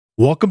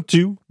Welcome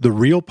to the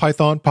Real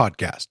Python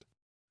Podcast.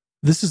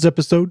 This is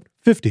episode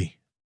 50.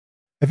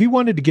 Have you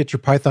wanted to get your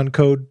Python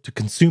code to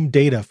consume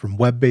data from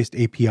web-based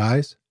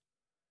APIs?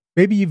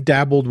 Maybe you've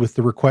dabbled with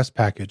the request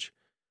package,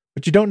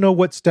 but you don't know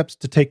what steps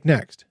to take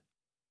next.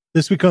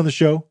 This week on the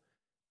show,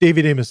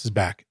 David Amos is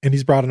back, and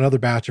he's brought another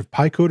batch of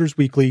PyCoders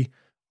Weekly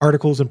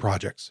articles and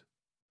projects.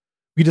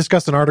 We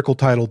discuss an article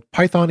titled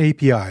Python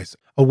APIs,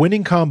 a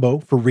winning combo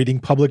for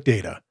reading public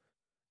data.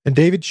 And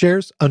David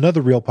shares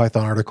another Real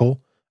Python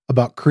article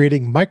about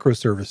creating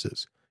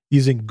microservices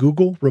using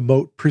Google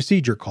Remote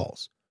Procedure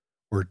Calls,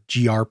 or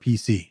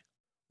gRPC.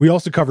 We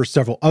also cover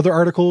several other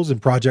articles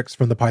and projects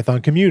from the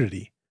Python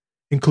community,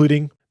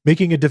 including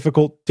making a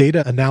difficult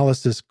data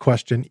analysis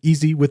question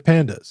easy with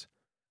pandas,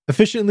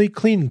 efficiently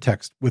cleaning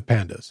text with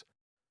pandas,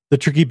 the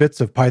tricky bits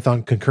of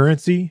Python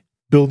concurrency,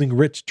 building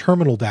rich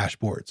terminal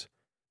dashboards,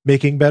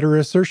 making better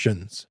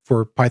assertions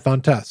for Python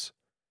tests,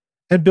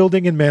 and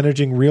building and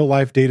managing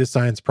real-life data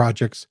science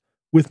projects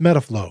with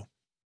metaflow.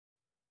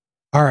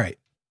 All right,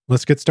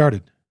 let's get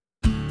started.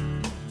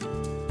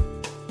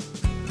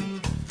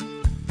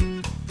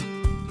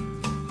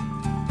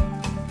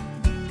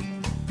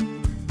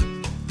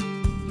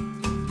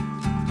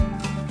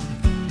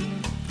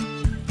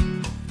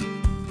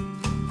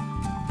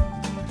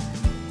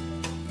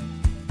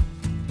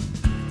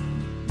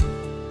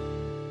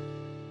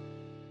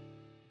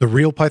 The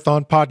Real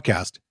Python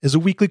Podcast is a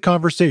weekly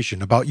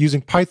conversation about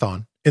using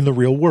Python in the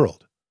real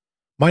world.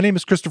 My name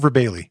is Christopher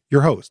Bailey,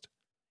 your host.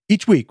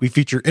 Each week, we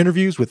feature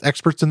interviews with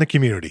experts in the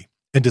community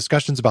and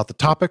discussions about the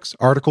topics,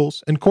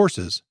 articles, and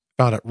courses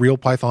found at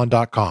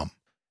realpython.com.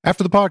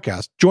 After the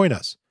podcast, join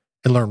us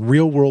and learn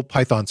real-world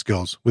Python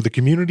skills with a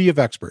community of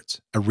experts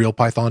at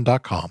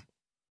realpython.com.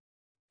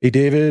 Hey,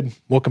 David,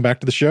 welcome back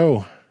to the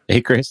show.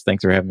 Hey, Chris,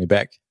 thanks for having me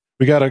back.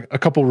 We got a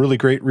couple really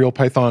great Real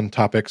Python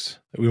topics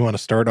that we want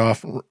to start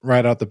off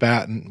right out the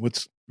bat. And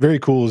what's very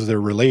cool is they're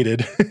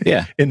related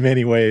in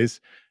many ways,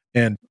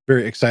 and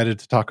very excited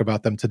to talk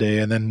about them today.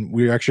 And then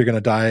we're actually going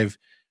to dive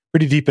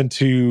pretty deep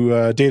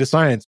into data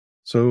science.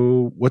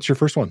 So what's your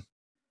first one?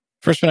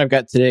 First one I've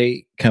got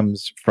today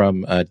comes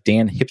from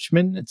Dan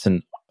Hipschman. It's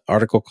an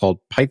article called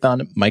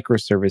Python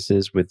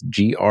Microservices with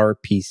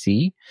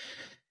gRPC.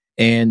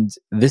 And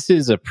this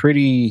is a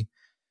pretty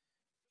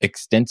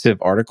extensive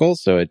article.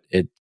 So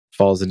it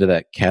falls into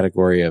that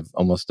category of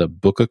almost a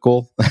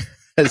bookicle,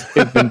 as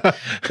they've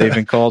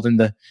been called in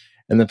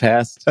the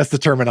past. That's the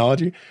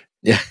terminology.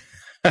 Yeah.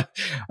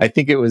 I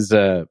think it was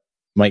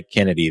Mike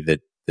Kennedy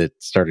that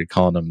started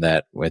calling them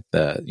that with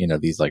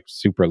these like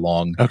super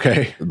long,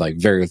 like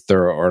very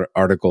thorough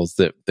articles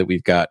that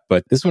we've got.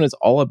 But this one is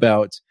all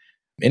about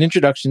an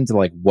introduction to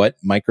like what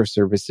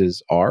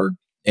microservices are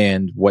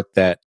and what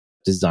that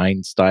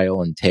design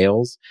style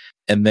entails,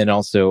 and then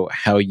also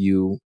how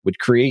you would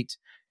create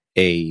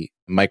a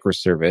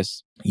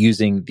microservice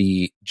using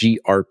the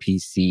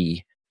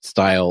gRPC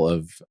style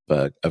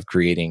of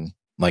creating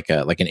like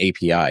an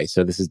API.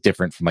 So this is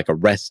different from like a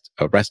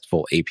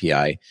RESTful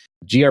API.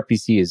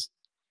 gRPC is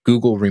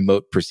Google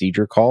Remote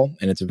Procedure Call,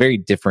 and it's a very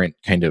different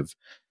kind of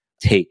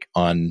take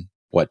on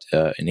what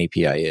an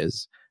API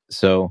is.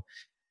 So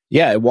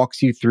yeah, it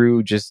walks you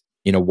through just,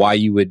 why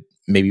you would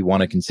maybe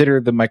want to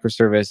consider the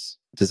microservice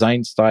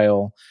design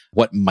style,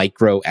 what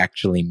micro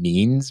actually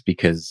means,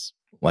 because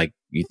like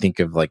you think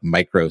of like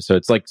micro, so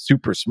it's like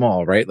super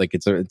small, right? Like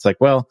it's like,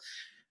 well,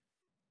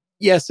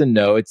 yes and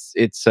no. It's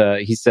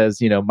he says,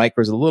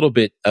 micro is a little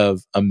bit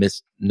of a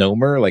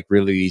misnomer. Like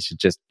really, these should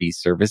just be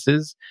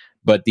services.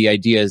 But the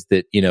idea is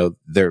that,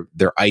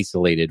 they're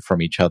isolated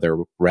from each other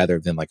rather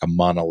than like a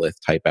monolith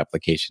type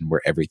application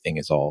where everything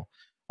is all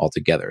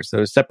together.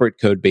 So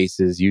separate code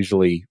bases,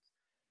 usually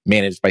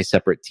managed by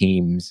separate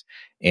teams,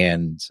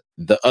 and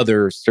the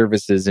other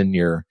services in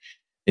your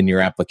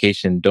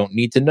application don't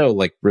need to know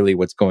like really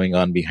what's going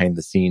on behind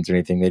the scenes or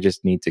anything. They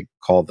just need to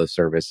call the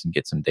service and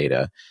get some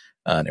data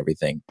and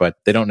everything. But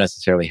they don't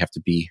necessarily have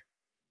to be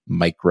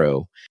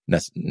micro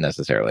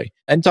necessarily.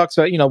 And talks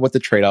about, what the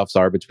trade-offs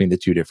are between the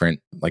two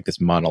different, like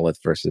this monolith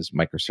versus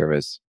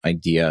microservice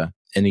idea.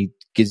 And he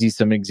gives you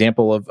some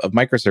example of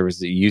microservices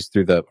that you use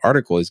through the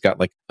article. He's got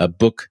like a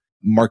book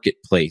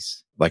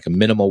marketplace, like a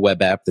minimal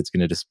web app that's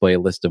going to display a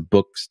list of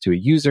books to a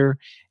user,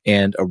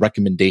 and a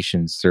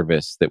recommendation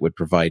service that would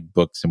provide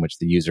books in which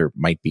the user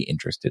might be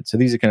interested. So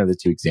these are kind of the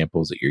two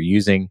examples that you're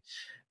using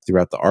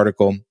throughout the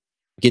article.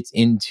 Gets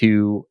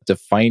into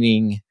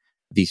defining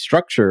the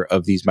structure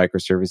of these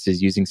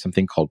microservices using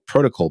something called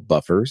protocol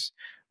buffers,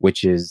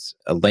 which is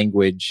a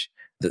language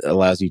that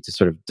allows you to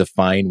sort of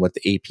define what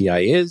the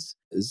API is,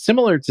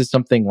 similar to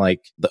something like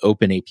the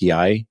Open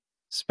API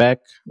spec,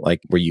 like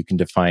where you can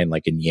define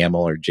like in YAML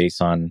or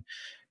JSON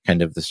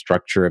kind of the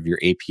structure of your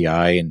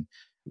API and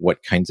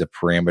what kinds of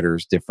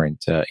parameters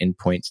different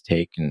endpoints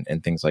take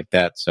and things like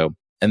that. So,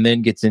 and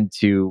then gets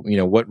into,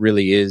 what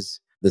really is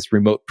this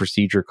remote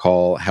procedure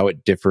call, how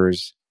it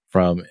differs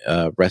from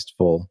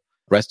RESTful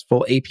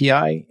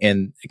API.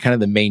 And kind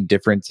of the main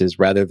difference is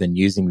rather than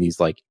using these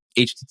like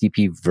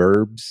HTTP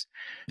verbs,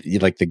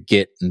 like the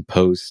get and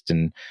post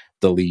and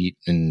delete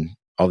and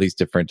all these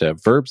different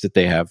verbs that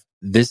they have.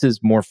 This is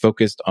more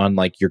focused on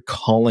like you're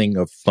calling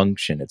a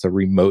function. It's a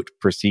remote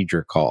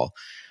procedure call.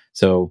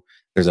 So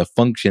there's a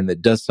function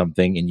that does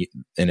something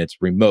and it's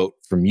remote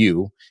from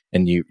you,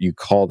 and you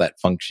call that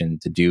function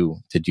to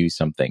do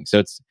something. So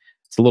it's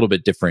a little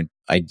bit different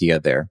idea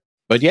there.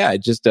 But yeah,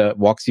 it just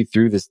walks you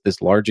through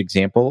this large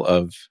example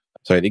of,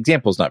 sorry, the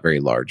example is not very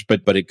large,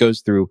 but it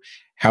goes through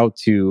how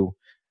to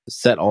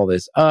set all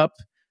this up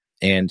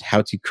and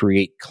how to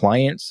create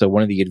clients. So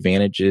one of the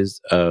advantages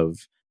of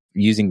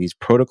using these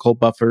protocol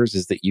buffers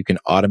is that you can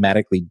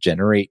automatically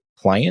generate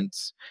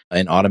clients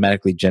and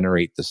automatically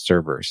generate the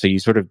server. So you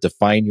sort of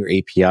define your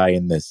API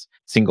in this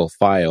single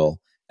file,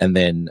 and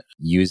then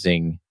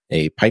using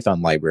a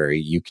Python library,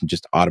 you can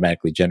just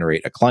automatically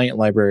generate a client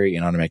library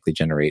and automatically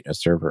generate a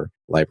server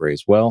library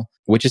as well,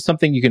 which is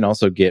something you can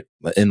also get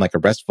in like a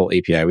RESTful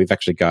API. We've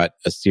actually got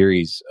a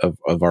series of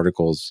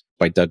articles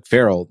by Doug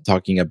Farrell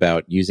talking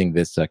about using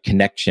this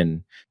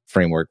connection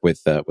framework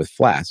with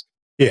Flask.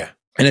 Yeah.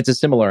 And it's a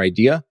similar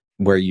idea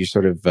where you're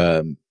sort of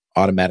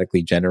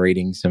automatically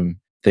generating some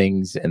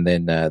things. And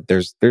then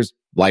there's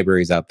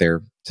libraries out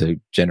there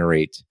to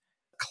generate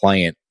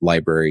client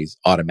libraries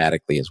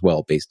automatically as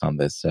well based on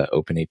this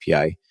open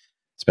API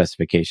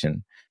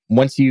specification.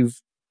 Once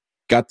you've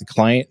got the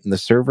client and the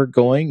server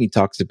going, he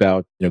talks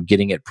about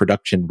getting it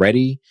production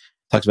ready.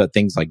 Talks about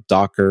things like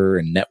Docker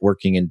and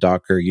networking in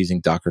Docker,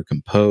 using Docker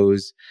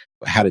Compose,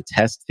 how to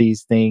test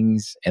these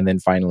things, and then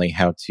finally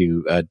how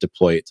to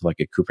deploy it to like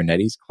a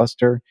Kubernetes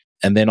cluster.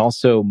 And then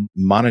also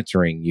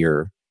monitoring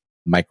your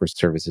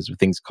microservices with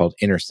things called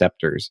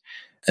interceptors.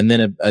 And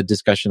then a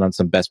discussion on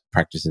some best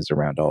practices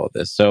around all of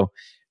this. So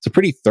it's a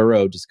pretty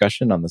thorough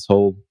discussion on this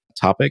whole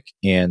topic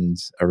and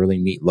a really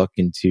neat look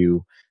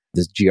into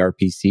this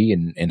gRPC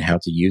and how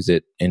to use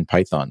it in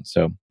Python.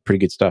 So pretty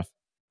good stuff.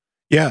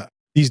 Yeah.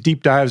 These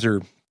deep dives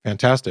are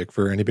fantastic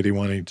for anybody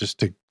wanting just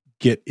to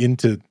get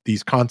into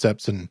these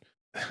concepts and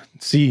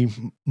see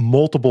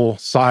multiple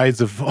sides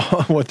of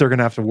what they're going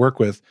to have to work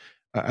with.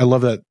 I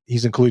love that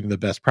he's including the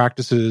best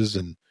practices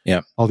and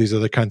all these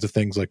other kinds of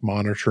things like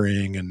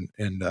monitoring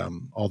and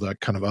all that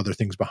kind of other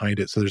things behind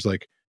it. So there's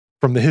like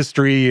from the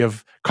history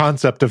of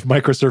concept of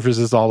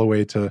microservices all the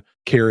way to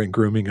care and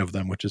grooming of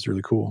them, which is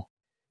really cool.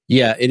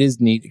 Yeah, it is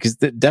neat because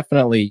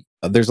definitely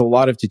there's a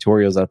lot of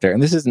tutorials out there,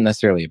 and this isn't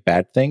necessarily a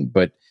bad thing,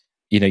 but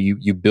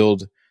you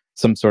build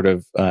some sort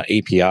of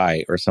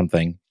API or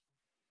something,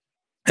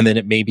 and then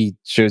it maybe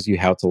shows you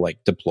how to like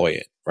deploy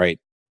it, right?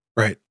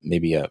 Right.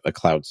 Maybe a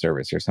cloud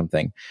service or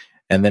something.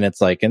 And then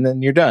it's like, and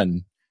then you're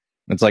done.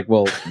 It's like,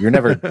 well, you're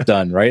never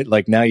done, right?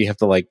 Like now you have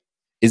to like,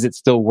 is it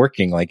still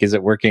working? Like, is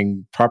it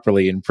working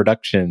properly in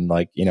production?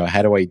 Like,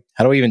 how do I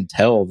even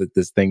tell that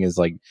this thing is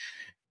like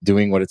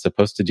doing what it's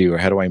supposed to do? Or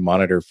how do I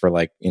monitor for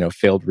like,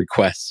 failed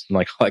requests and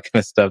like all that kind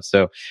of stuff?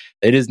 So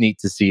it is neat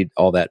to see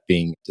all that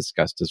being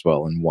discussed as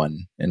well in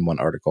one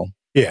article.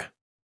 Yeah.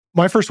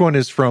 My first one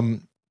is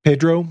from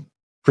Pedro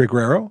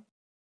Peregrero,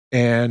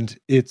 and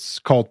it's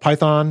called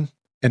Python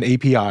and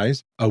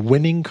APIs, a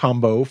winning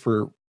combo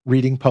for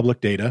reading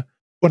public data.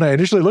 When I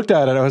initially looked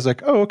at it, I was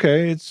like, oh,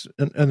 okay, it's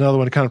another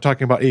one kind of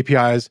talking about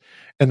APIs.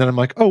 And then I'm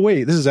like, oh,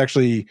 wait, this is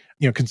actually,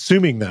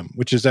 consuming them,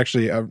 which is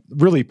actually a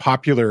really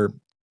popular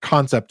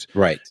concept,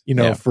 right?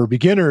 For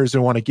beginners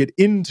who want to get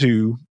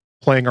into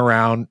playing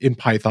around in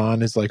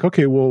Python. Is like,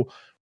 okay, well,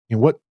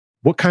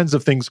 what kinds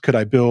of things could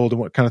I build and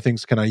what kind of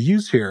things can I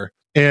use here?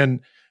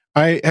 And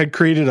I had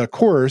created a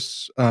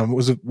course. It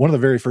was one of the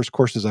very first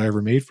courses I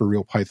ever made for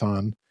Real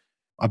Python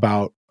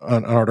about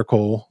an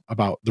article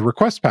about the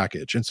request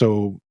package. And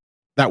so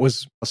that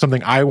was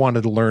something I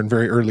wanted to learn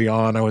very early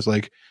on. I was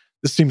like,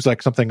 this seems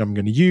like something I'm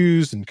going to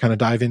use and kind of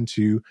dive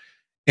into.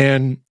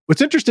 And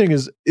what's interesting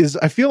is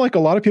I feel like a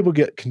lot of people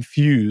get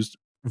confused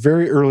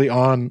very early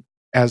on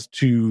as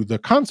to the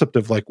concept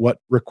of like what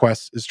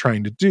requests is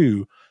trying to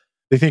do.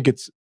 They think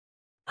it's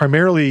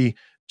primarily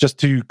just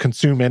to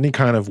consume any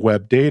kind of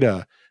web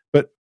data.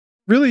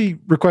 Really,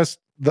 request,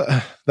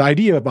 the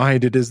idea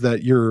behind it is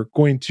that you're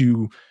going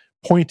to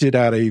point it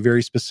at a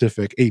very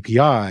specific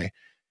API.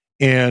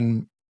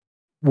 And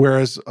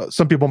whereas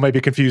some people might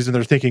be confused and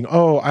they're thinking,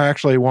 oh, I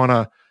actually want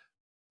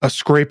to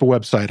scrape a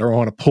website, or I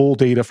want to pull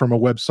data from a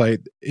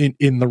website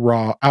in the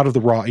raw, out of the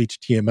raw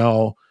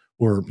HTML,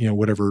 or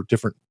whatever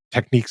different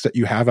techniques that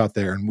you have out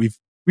there. And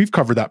we've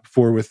covered that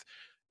before with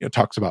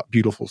talks about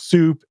Beautiful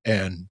Soup,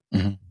 and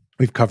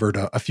we've covered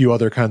a few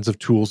other kinds of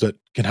tools that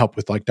can help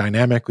with like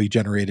dynamically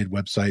generated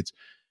websites.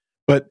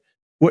 But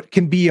what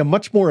can be a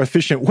much more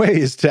efficient way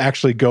is to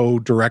actually go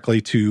directly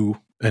to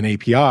an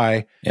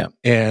API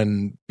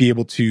and be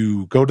able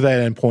to go to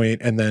that endpoint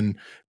and then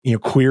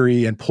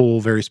query and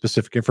pull very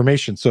specific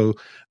information. So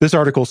this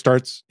article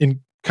starts in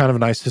kind of a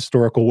nice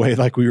historical way,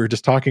 like we were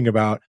just talking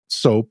about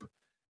SOAP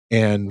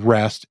and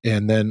REST,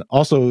 and then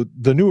also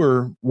the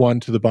newer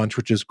one to the bunch,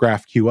 which is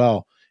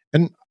GraphQL.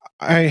 And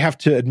I have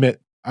to admit,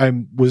 I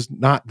was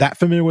not that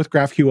familiar with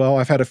GraphQL.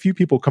 I've had a few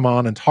people come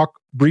on and talk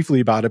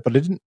briefly about it, but I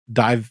didn't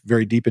dive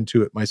very deep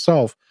into it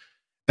myself.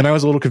 And I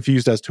was a little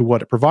confused as to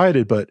what it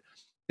provided, but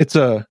it's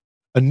a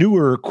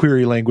newer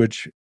query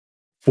language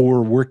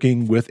for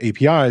working with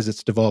APIs.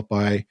 It's developed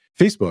by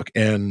Facebook.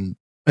 And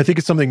I think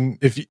it's something,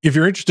 if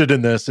you're interested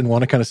in this and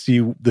want to kind of see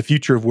the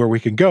future of where we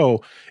can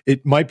go,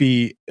 it might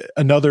be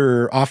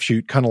another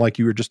offshoot, kind of like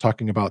you were just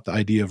talking about the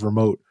idea of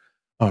remote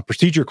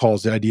procedure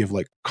calls, the idea of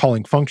like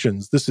calling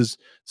functions. This is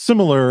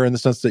similar in the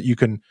sense that you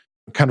can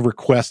kind of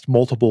request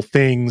multiple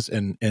things,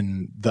 and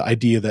the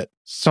idea that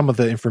some of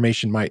the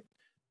information might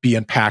be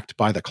unpacked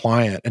by the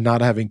client and not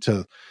having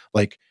to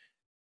like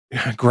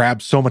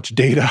grab so much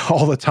data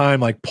all the time,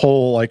 like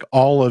pull like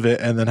all of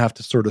it and then have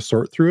to sort of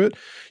sort through it.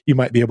 You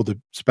might be able to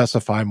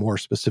specify more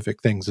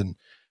specific things. And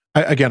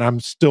again,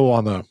 I'm still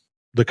on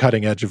the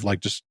cutting edge of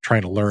like just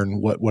trying to learn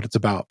what it's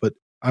about, but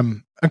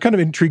I'm kind of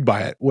intrigued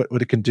by it, what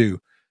it can do.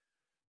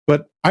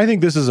 But I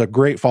think this is a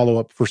great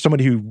follow-up for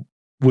somebody who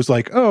was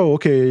like, oh,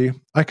 okay,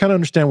 I kind of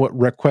understand what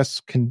requests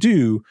can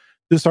do.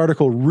 This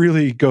article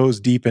really goes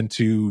deep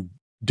into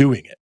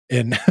doing it.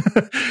 And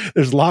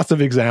there's lots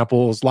of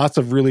examples, lots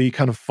of really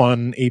kind of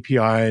fun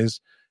APIs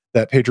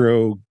that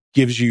Pedro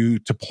gives you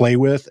to play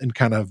with and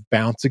kind of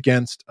bounce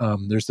against.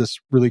 There's this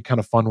really kind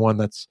of fun one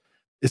it's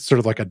sort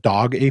of like a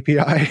dog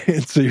API.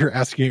 And so you're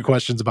asking it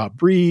questions about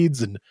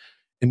breeds and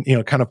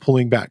kind of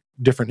pulling back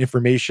different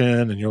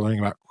information, and you're learning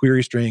about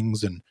query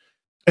strings. And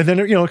then,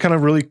 it kind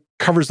of really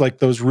covers like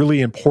those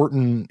really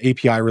important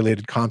API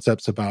related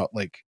concepts about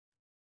like,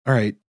 all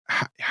right,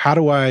 how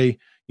do I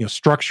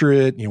structure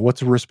it?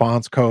 What's a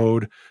response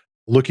code?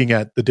 Looking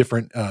at the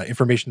different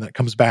information that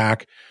comes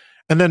back.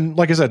 And then,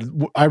 like I said,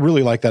 I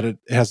really like that it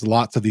has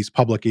lots of these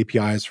public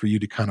APIs for you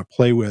to kind of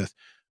play with,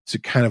 to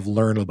kind of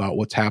learn about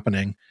what's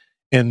happening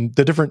and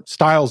the different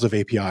styles of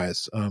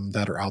APIs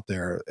that are out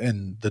there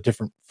and the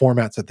different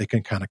formats that they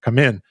can kind of come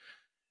in.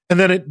 And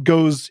then it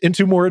goes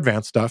into more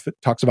advanced stuff.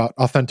 It talks about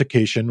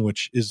authentication,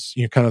 which is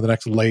kind of the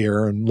next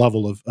layer and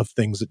level of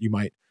things that you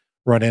might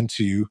run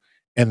into.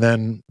 And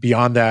then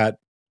beyond that,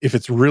 if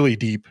it's really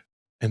deep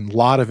and a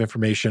lot of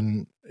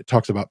information, it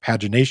talks about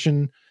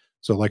pagination.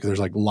 So like there's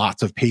like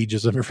lots of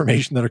pages of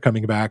information that are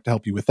coming back to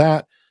help you with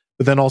that.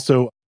 But then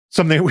also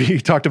something we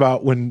talked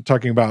about when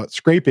talking about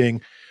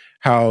scraping,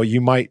 how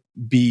you might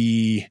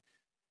be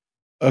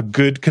a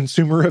good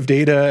consumer of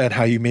data and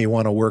how you may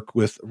want to work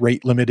with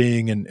rate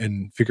limiting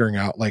and figuring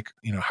out like,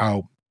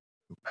 how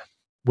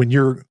when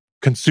you're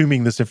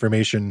consuming this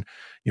information,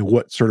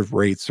 what sort of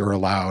rates are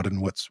allowed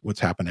and what's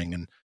happening.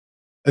 And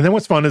then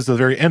what's fun is the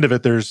very end of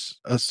it, there's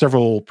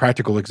several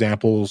practical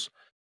examples.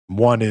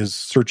 One is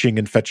searching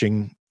and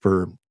fetching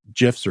for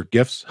GIFs or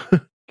GIFs,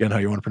 again, how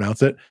you want to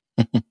pronounce it.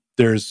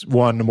 There's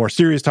one, a more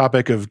serious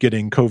topic of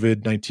getting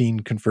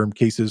COVID-19 confirmed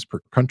cases per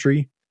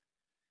country.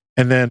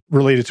 And then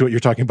related to what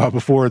you're talking about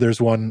before, there's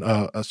one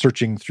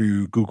searching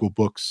through Google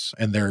Books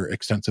and their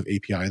extensive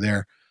API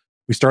there.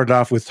 We started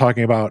off with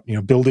talking about,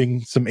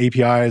 building some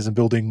APIs and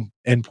building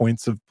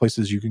endpoints of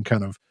places you can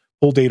kind of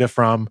pull data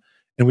from.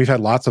 And we've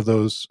had lots of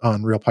those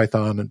on Real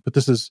Python. But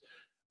this is,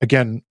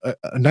 again,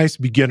 a nice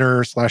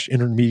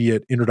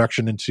beginner/intermediate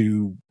introduction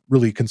into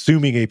really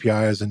consuming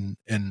APIs. And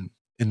in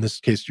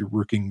this case, you're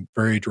working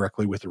very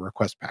directly with a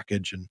request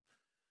package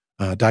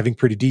and diving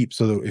pretty deep.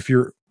 So if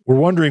we're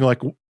wondering,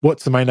 like,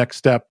 what's my next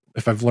step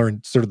if I've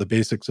learned sort of the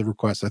basics of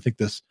requests, I think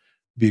this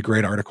would be a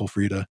great article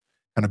for you to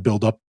kind of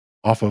build up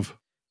off of.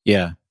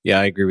 Yeah,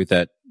 I agree with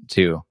that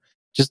too.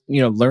 Just,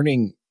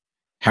 learning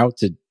how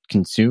to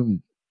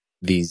consume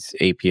these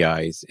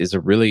APIs is a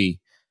really,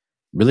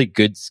 really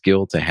good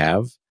skill to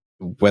have,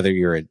 whether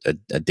you're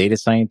a data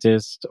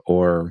scientist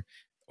or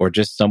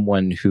just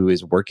someone who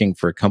is working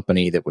for a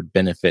company that would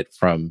benefit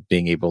from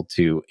being able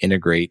to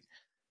integrate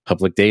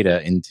public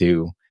data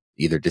into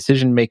either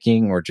decision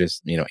making or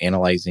just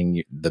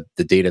analyzing the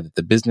data that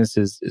the business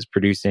is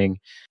producing.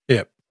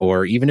 Yeah.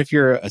 Or even if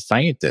you're a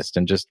scientist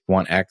and just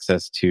want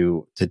access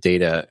to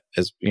data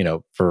as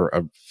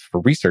for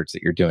research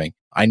that you're doing.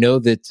 I know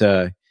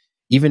that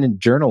even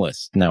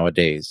journalists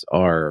nowadays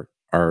are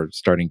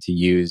starting to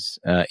use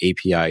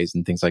APIs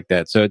and things like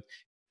that. So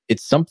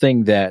it's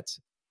something that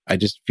I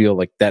just feel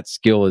like that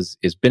skill is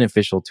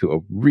beneficial to a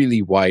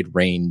really wide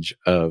range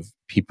of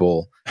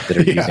people that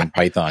are using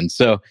Python.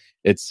 So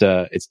it's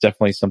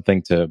definitely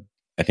something to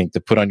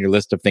put on your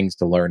list of things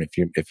to learn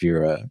if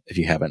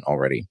you haven't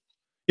already.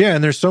 Yeah,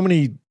 and there's so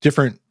many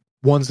different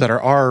ones that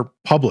are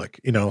public,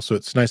 so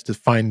it's nice to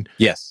find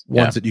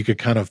ones that you could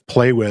kind of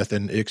play with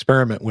and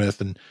experiment with.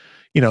 And,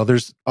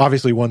 there's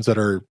obviously ones that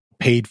are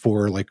paid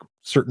for, like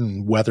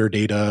certain weather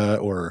data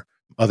or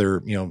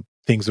other,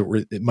 things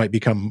that it might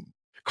become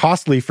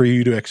costly for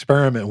you to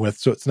experiment with.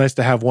 So it's nice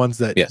to have ones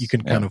that you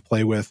can kind of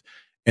play with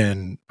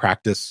and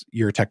practice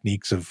your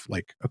techniques of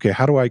like, okay,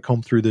 how do I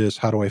comb through this?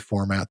 How do I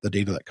format the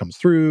data that comes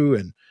through?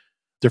 And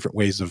different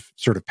ways of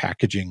sort of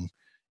packaging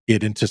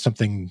it into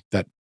something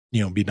that,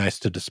 be nice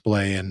to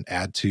display and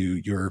add to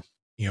your,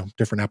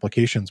 different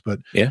applications. But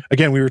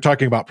again, we were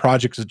talking about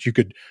projects that you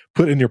could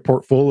put in your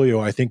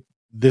portfolio. I think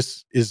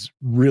this is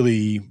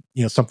really,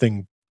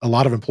 something a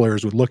lot of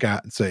employers would look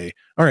at and say,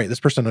 all right,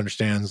 this person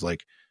understands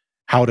like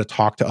how to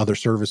talk to other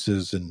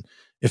services. And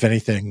if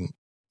anything,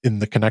 in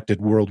the connected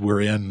world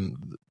we're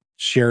in,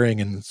 sharing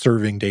and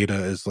serving data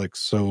is like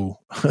so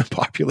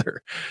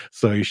popular.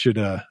 So you should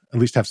at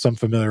least have some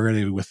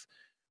familiarity with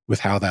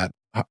how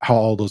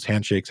all those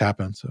handshakes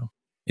happen. So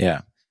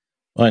yeah.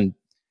 Well, and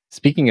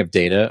speaking of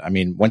data, I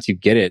mean, once you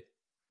get it,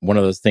 one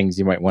of those things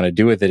you might want to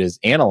do with it is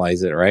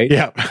analyze it, right?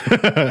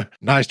 Yeah.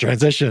 Nice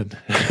transition.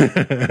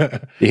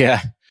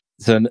 Yeah.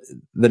 So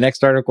the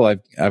next article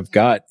I've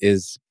got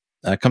is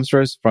comes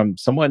to us from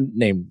someone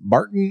named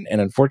Martin,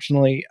 and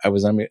unfortunately, I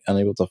was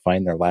unable to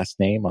find their last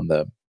name on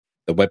the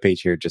webpage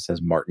here. It just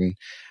says Martin,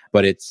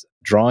 but it's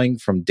Drawing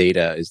from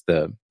Data is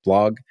the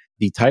blog.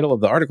 The title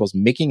of the article is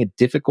Making a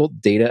Difficult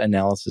Data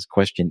Analysis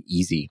Question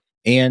Easy.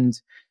 And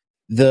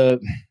the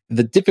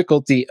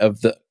difficulty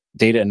of the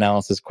data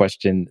analysis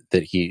question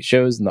that he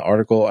shows in the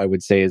article, I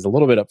would say, is a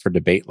little bit up for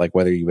debate, like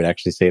whether you would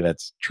actually say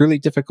that's truly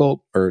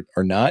difficult or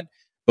not.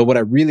 But what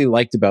I really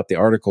liked about the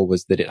article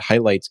was that it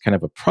highlights kind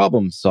of a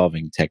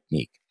problem-solving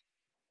technique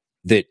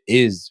that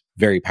is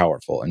very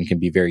powerful and can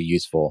be very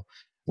useful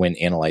when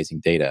analyzing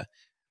data.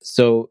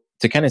 So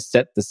to kind of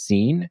set the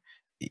scene,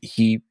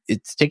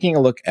 it's taking a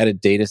look at a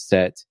data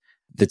set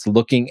that's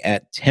looking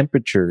at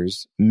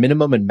temperatures,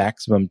 minimum and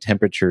maximum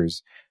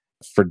temperatures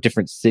for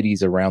different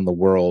cities around the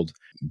world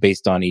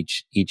based on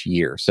each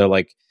year. So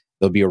like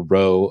there'll be a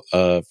row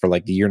for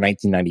like the year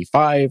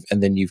 1995,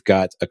 and then you've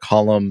got a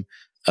column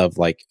of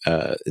like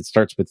it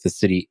starts with the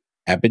city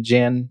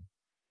Abidjan.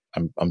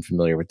 I'm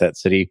familiar with that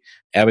city,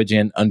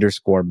 Abidjan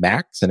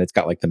 _max, and it's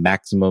got like the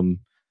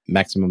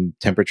maximum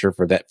temperature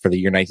for the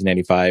year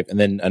 1995, and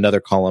then another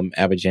column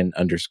Abidjan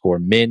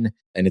 _min,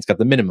 and it's got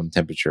the minimum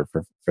temperature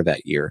for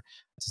that year.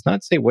 It does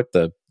not say what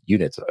the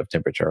units of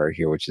temperature are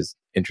here, which is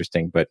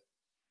interesting, but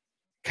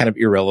kind of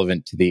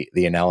irrelevant to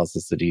the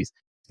analysis that he's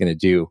going to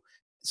do.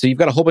 So you've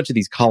got a whole bunch of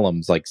these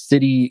columns like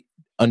city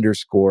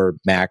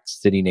 _max,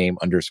 city name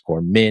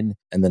 _min,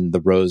 and then the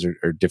rows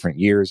are different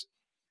years.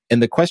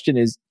 And the question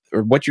is,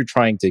 or what you're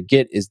trying to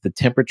get is the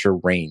temperature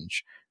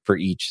range for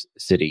each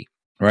city,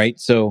 right?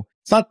 So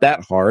it's not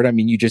that hard. I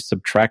mean, you just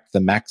subtract the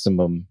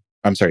minimum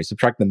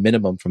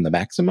from the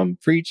maximum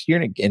for each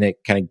year, and it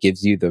kind of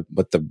gives you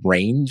what the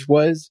range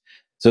was.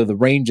 So the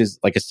range is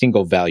like a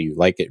single value,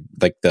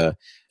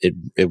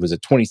 it was a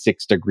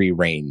 26 degree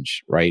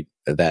range, right?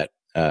 That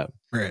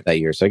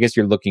year. So I guess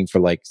you're looking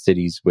for like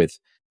cities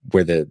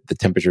where the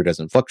temperature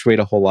doesn't fluctuate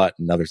a whole lot,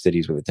 and other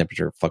cities where the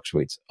temperature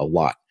fluctuates a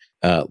lot,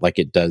 like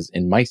it does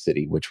in my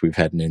city, which we've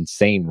had an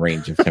insane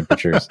range of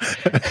temperatures.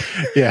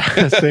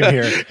 Yeah, same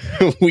here.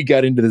 We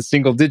got into the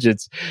single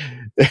digits.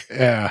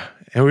 Yeah.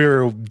 And we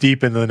were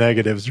deep in the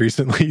negatives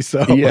recently.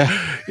 So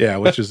yeah,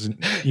 which is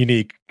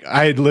unique.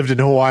 I had lived in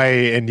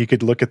Hawaii, and you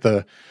could look at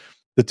the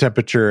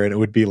temperature and it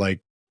would be like,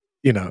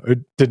 it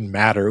didn't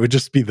matter. It would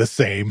just be the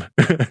same.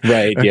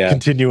 Right. Yeah.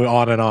 Continue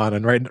on.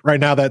 And right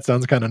now that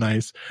sounds kind of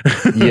nice.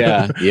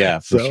 Yeah,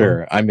 for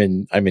sure. I'm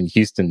in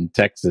Houston,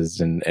 Texas,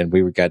 and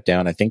we got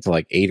down, I think, to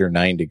like 8 or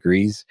 9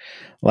 degrees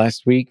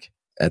last week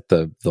at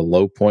the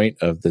low point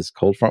of this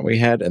cold front we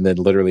had. And then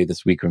literally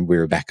this week when we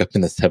were back up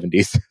in the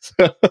 70s.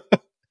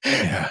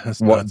 Yeah,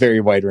 that's nuts.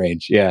 Very wide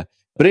range. Yeah.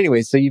 But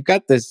anyway, so you've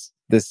got this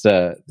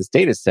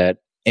data set,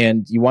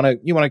 and you want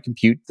to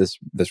compute this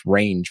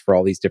range for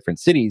all these different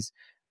cities.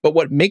 But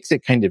what makes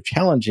it kind of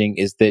challenging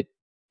is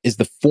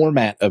the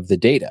format of the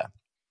data.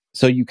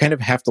 So you kind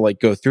of have to like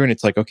go through, and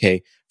it's like,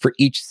 okay, for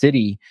each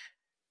city,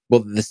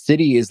 well, the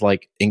city is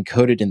like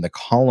encoded in the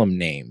column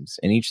names,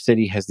 and each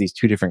city has these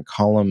 2 different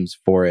columns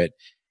for it.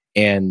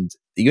 And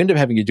you end up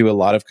having to do a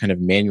lot of kind of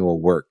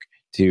manual work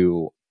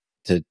to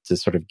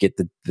sort of get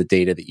the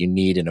data that you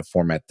need in a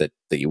format that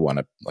you want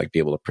to like be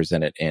able to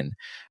present it in.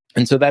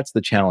 And so that's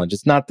the challenge.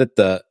 It's not that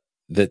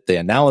the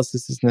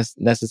analysis is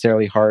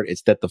necessarily hard.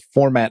 It's that the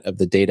format of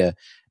the data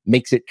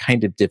makes it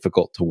kind of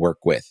difficult to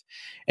work with.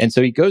 And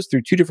so he goes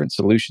through 2 different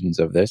solutions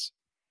of this.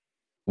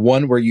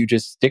 One where you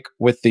just stick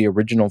with the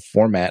original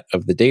format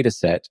of the data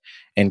set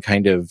and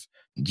kind of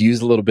use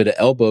a little bit of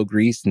elbow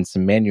grease and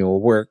some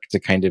manual work to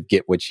kind of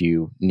get what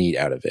you need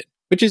out of it,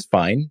 which is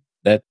fine.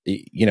 That,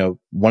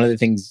 one of the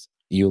things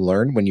you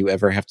learn when you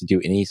ever have to do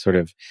any sort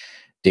of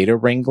data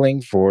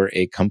wrangling for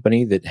a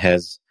company that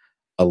has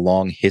a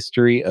long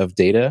history of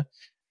data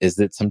is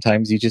that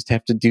sometimes you just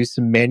have to do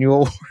some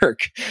manual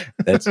work.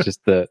 That's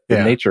just the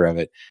nature of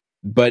it.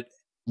 But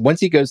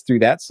once he goes through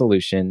that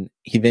solution,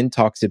 he then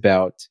talks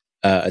about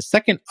a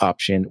second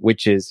option,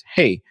 which is,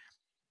 hey,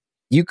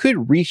 you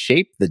could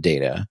reshape the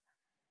data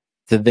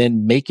to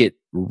then make it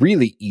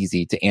really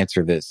easy to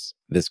answer this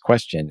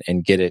question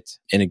and get it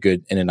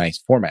in a nice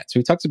format. So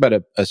he talks about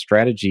a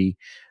strategy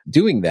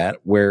doing that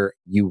where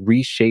you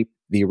reshape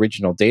the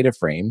original data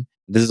frame.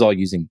 This is all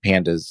using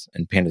pandas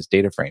and pandas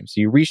data frame.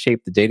 So you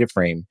reshape the data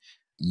frame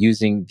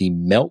using the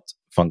melt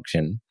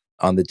function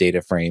on the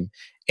data frame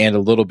and a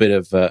little bit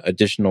of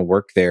additional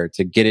work there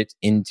to get it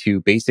into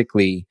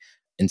basically,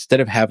 instead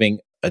of having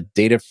a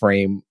data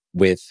frame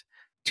with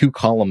 2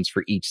 columns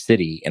for each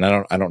city, and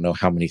I don't know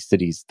how many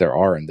cities there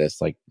are in this,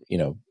 like,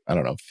 I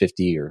don't know,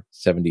 50 or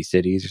 70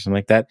 cities or something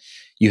like that.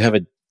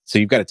 So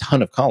you've got a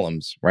ton of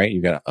columns, right?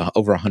 You've got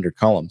over 100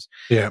 columns.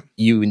 Yeah.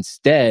 You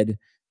instead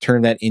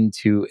turn that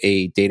into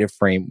a data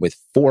frame with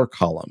 4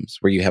 columns,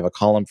 where you have a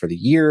column for the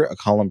year, a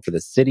column for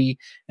the city,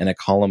 and a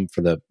column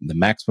for the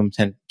maximum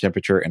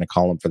temperature, and a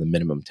column for the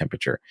minimum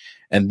temperature.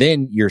 And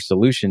then your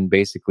solution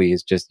basically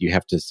is just, you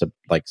have to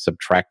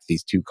subtract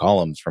these 2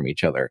 columns from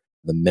each other,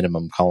 the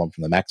minimum column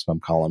from the maximum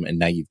column, and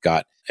now you've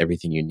got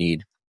everything you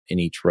need in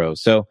each row.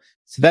 So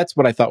that's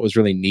what I thought was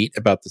really neat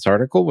about this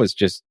article, was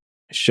just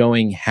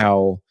showing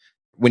how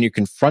when you're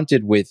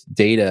confronted with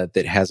data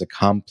that has a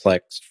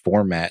complex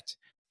format,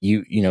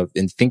 you know,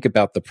 and think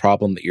about the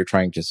problem that you're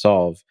trying to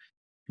solve,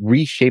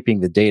 reshaping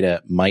the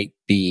data might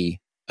be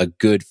a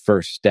good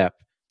first step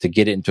to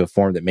get it into a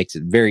form that makes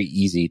it very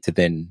easy to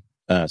then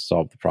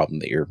solve the problem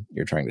that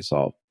you're trying to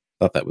solve.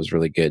 I thought that was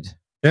really good.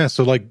 Yeah,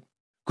 so like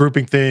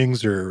grouping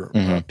things or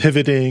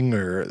pivoting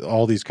or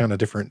all these kind of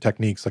different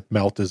techniques, like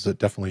melt is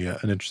definitely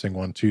an interesting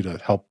one too, to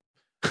help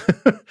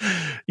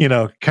you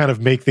know, kind of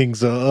make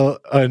things a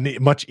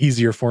much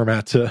easier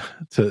format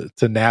to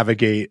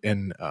navigate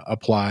and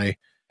apply.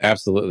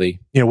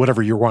 Absolutely. You know,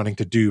 whatever you're wanting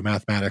to do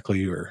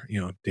mathematically or,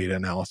 you know, data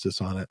analysis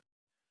on it.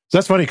 So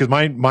that's funny because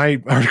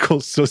my article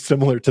is so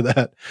similar to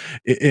that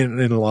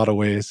in a lot of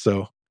ways.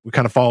 So we're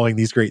kind of following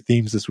these great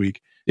themes this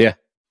week. Yeah.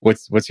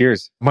 What's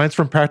yours? Mine's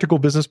from Practical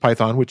Business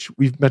Python, which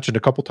we've mentioned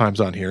a couple times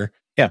on here.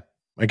 Yeah.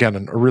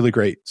 Again, a really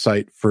great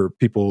site for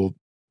people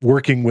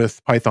working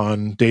with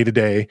Python day to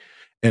day,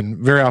 and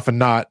very often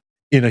not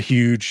in a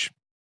huge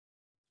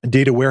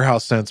data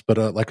warehouse sense, but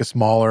like a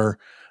smaller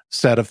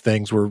set of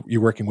things where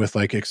you're working with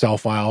like Excel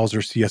files or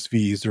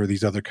CSVs or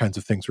these other kinds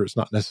of things where it's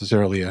not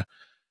necessarily a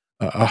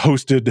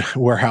hosted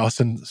warehouse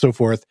and so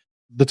forth.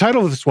 The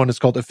title of this one is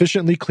called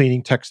Efficiently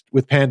Cleaning Text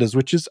with Pandas,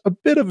 which is a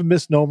bit of a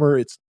misnomer.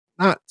 It's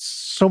not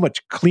so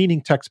much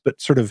cleaning text,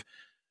 but sort of,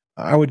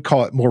 I would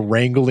call it more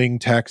wrangling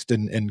text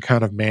and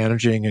kind of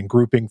managing and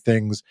grouping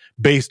things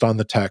based on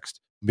the text,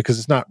 because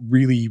it's not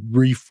really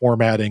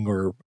reformatting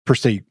or per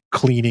se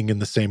cleaning in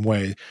the same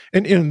way.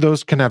 And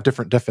those can have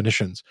different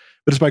definitions.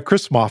 But it's by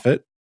Chris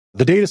Moffett.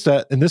 The data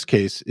set in this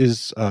case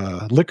is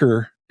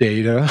liquor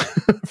data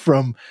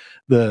from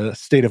the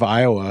state of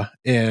Iowa.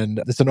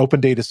 And it's an open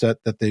data set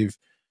that they've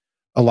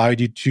allowed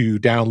you to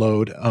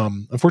download.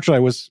 Unfortunately, I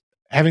was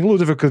having a little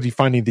difficulty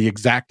finding the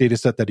exact data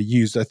set that he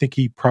used. I think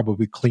he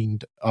probably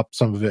cleaned up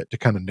some of it to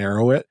kind of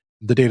narrow it.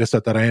 The data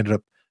set that I ended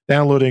up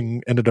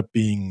downloading ended up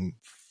being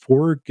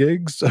 4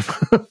 gigs of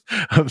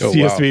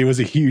CSV. Wow. It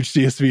was a huge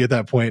CSV at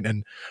that point.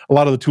 And a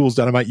lot of the tools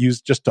that I might use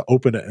just to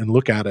open it and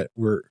look at it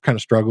were kind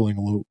of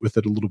struggling with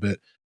it a little bit.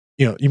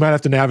 You know, you might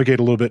have to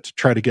navigate a little bit to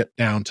try to get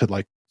down to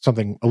like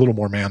something a little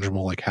more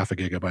manageable, like 0.5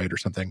 gigabyte or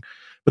something.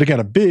 But again,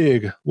 a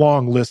big,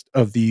 long list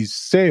of these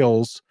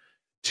sales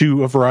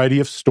to a variety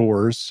of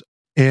stores.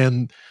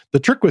 And the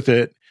trick with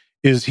it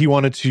is he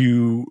wanted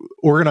to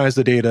organize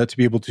the data to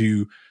be able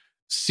to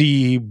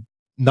see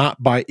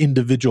not by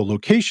individual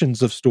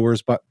locations of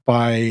stores, but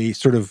by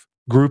sort of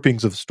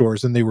groupings of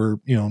stores. And they were,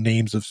 you know,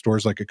 names of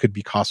stores, like it could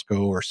be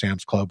Costco or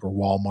Sam's Club or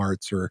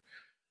Walmart's, or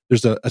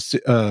there's a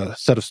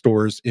set of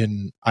stores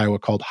in Iowa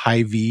called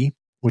Hy-Vee,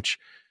 which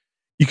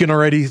you can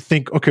already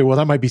think, okay, well,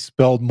 that might be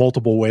spelled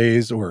multiple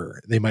ways, or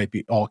they might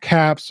be all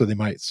caps, or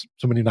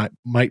somebody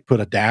might put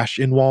a dash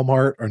in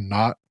Walmart or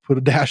not put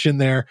a dash in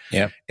there.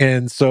 Yeah.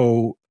 And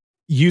so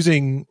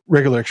using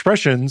regular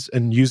expressions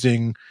and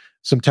using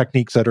some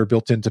techniques that are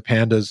built into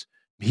pandas,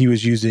 he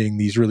was using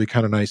these really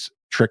kind of nice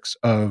tricks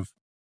of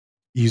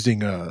using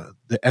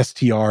the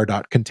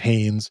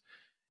str.contains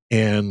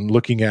and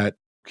looking at,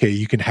 okay,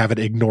 you can have it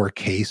ignore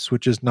case,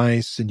 which is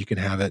nice, and you can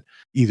have it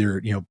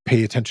either, you know,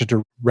 pay attention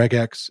to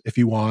regex if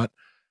you want.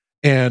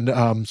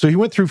 And so he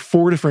went through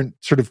 4 different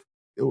sort of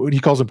what he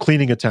calls them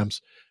cleaning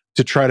attempts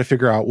to try to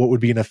figure out what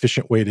would be an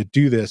efficient way to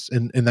do this.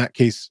 And in that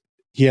case,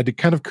 he had to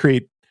kind of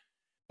create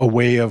a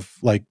way of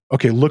like,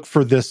 okay, look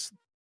for this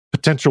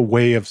potential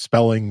way of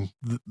spelling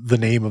the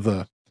name of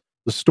the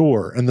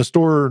store. And the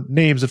store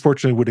names,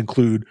 unfortunately, would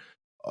include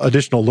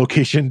additional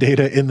location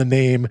data in the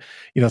name.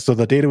 You know, so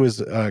the data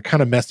was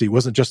kind of messy. It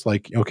wasn't just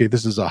like, okay,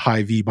 this is a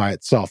Hy-Vee by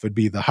itself. It'd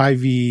be the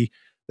Hy-Vee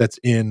that's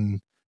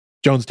in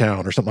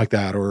Jonestown or something like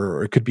that,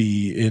 or it could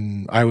be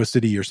in Iowa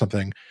City or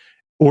something.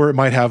 Or it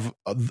might have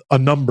a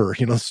number,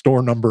 you know,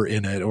 store number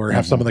in it, or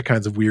have some of the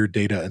kinds of weird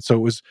data. And so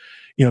it was,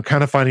 you know,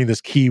 kind of finding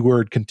this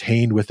keyword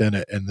contained within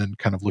it and then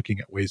kind of looking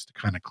at ways to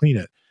kind of clean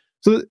it.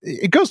 So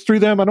it goes through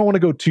them. I don't want to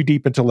go too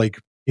deep into like,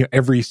 you know,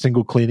 every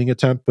single cleaning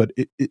attempt, but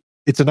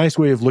it's a nice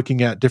way of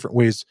looking at different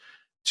ways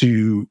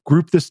to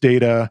group this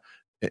data.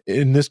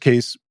 In this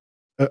case,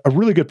 a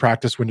really good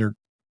practice when you're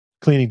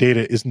cleaning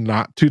data is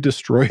not to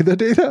destroy the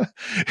data,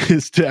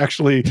 is to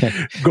actually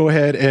go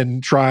ahead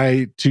and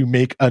try to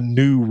make a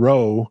new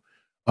row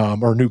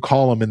or new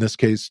column in this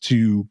case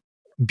to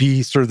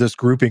be sort of this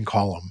grouping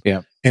column.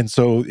 Yeah. And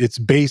so it's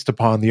based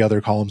upon the other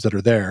columns that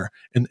are there,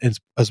 and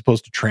as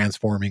opposed to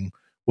transforming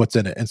what's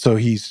in it. And so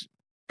he's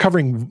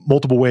covering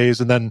multiple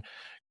ways, and then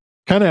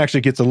kind of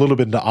actually gets a little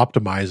bit into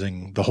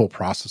optimizing the whole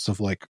process of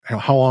like,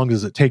 how long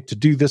does it take to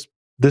do this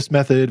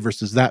method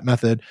versus that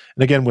method.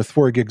 And again, with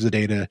 4 gigs of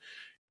data,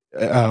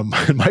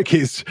 In my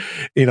case,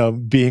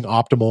 being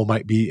optimal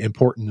might be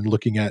important in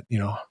looking at,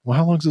 well,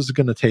 how long is this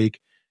going to take?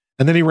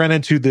 And then he ran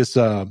into this,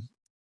 a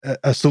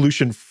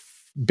solution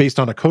based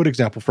on a code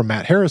example from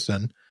Matt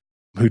Harrison,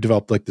 who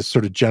developed like this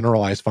sort of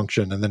generalized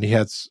function. And then he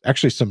had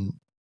actually some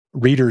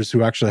readers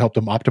who actually helped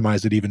him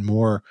optimize it even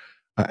more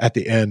at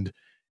the end,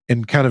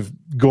 and kind of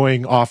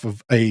going off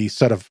of a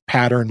set of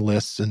pattern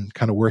lists and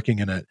kind of working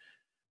in it.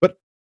 But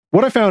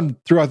what I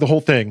found throughout the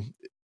whole thing,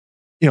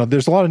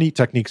 there's a lot of neat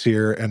techniques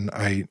here, and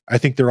I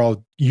think they're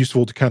all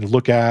useful to kind of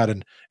look at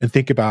and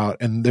think about,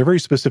 and they're very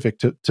specific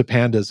to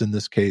pandas in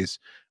this case,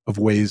 of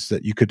ways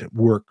that you could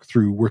work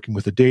through working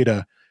with the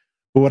data.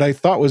 But what I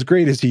thought was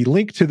great is he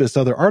linked to this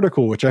other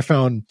article, which I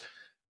found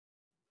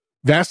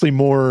vastly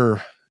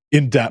more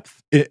in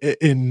depth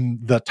in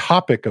the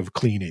topic of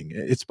cleaning.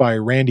 It's by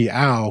Randy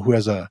Au, who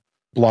has a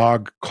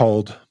blog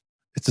called,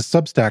 it's a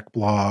Substack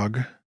blog,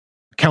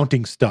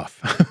 Counting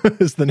Stuff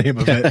is the name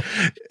of it.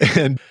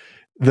 And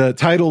the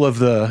title of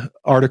the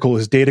article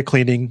is Data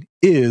Cleaning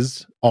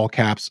is, all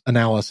caps,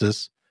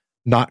 analysis,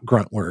 not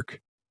grunt work.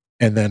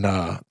 And then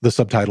the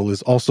subtitle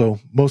is also,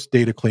 most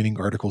data cleaning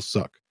articles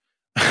suck.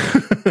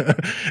 The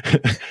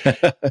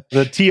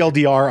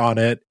TLDR on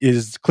it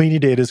is, cleaning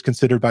data is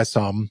considered by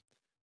some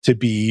to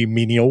be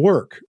menial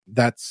work.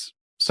 That's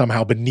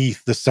somehow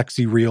beneath the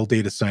sexy real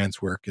data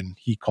science work, and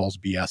he calls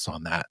BS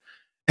on that.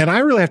 And I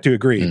really have to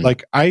agree.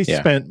 Like, I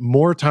spent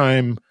more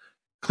time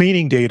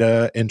cleaning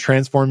data and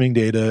transforming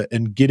data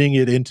and getting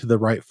it into the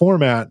right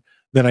format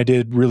than I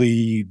did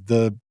really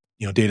the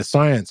data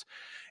science.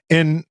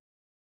 And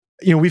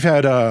we've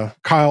had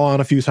Kyle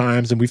on a few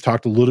times, and we've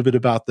talked a little bit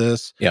about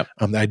this. Yep.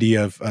 The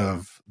idea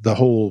of the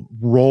whole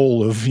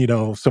role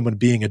of someone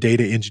being a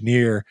data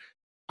engineer.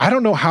 I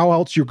don't know how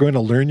else you're going to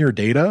learn your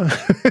data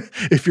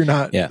if you're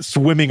not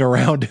swimming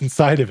around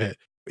inside of it.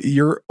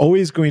 You're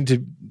always going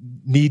to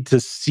need to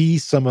see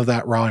some of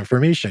that raw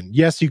information.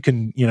 Yes, you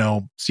can,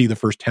 see the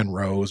first 10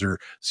 rows or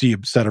see a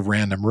set of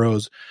random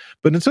rows,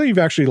 but until you've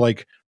actually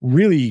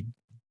really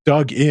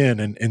dug in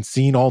and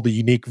seen all the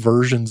unique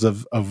versions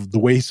of the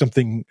way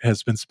something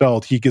has been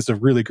spelled, he gives a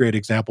really great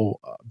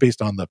example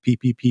based on the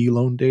PPP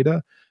loan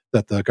data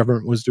that the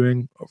government was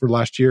doing over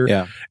last year.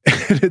 Yeah.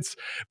 And it's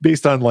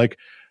based on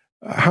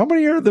how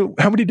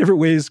many different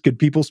ways could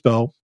people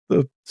spell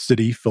the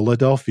city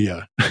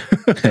Philadelphia?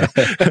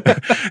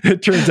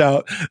 It turns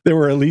out there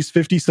were at least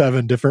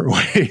 57 different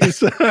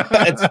ways.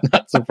 That's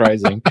not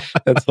surprising.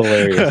 That's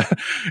hilarious.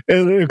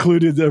 And it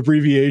included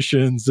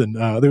abbreviations, and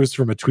there was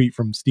from a tweet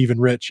from Stephen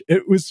Rich.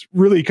 It was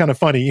really kind of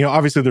funny.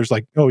 Obviously there's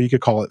you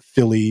could call it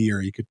Philly,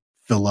 or you could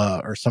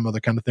Phila, or some other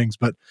kind of things,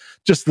 but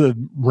just the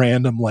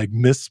random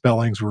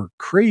misspellings were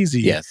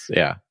crazy. Yes.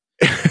 Yeah.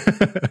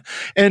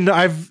 And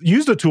I've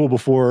used a tool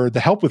before to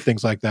help with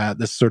things like that.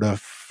 This sort of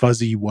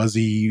fuzzy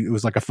wuzzy, it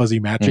was like a fuzzy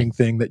matching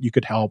thing that you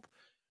could help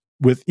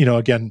with.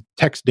 Again,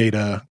 text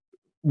data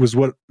was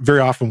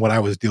very often what I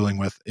was dealing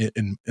with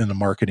in the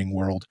marketing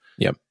world.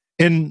 Yep.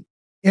 And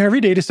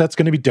every data set's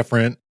going to be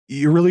different.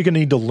 You're really going to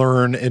need to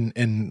learn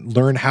and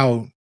learn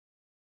how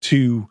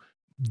to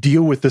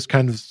deal with this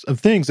kind of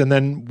things. And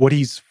then what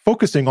he's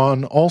focusing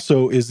on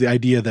also is the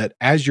idea that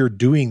as you're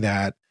doing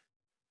that,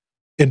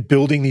 and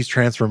building these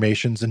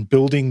transformations and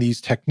building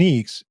these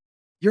techniques,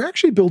 you're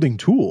actually building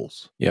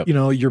tools. Yep.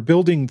 You're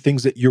building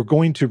things that you're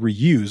going to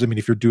reuse. I mean,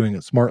 if you're doing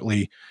it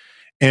smartly,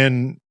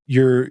 and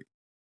you're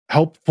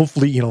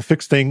hopefully,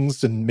 fix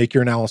things and make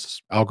your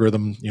analysis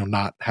algorithm,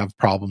 not have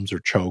problems or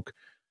choke.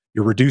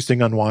 You're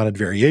reducing unwanted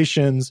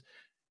variations.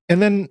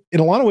 And then in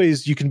a lot of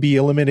ways, you can be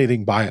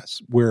eliminating bias,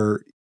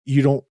 where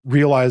you don't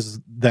realize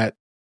that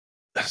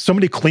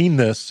somebody cleaned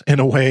this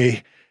in a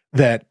way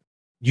that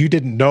you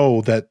didn't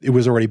know that it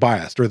was already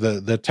biased, or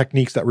the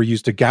techniques that were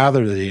used to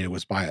gather the data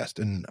was biased.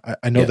 And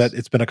I know that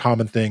it's been a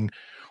common thing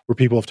where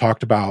people have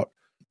talked about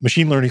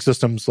machine learning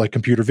systems like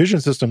computer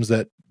vision systems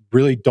that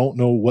really don't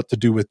know what to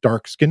do with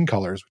dark skin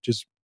colors, which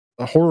is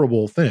a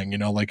horrible thing,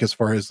 as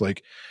far as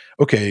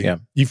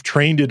you've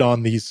trained it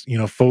on these,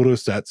 photo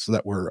sets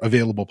that were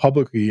available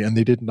publicly, and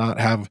they did not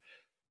have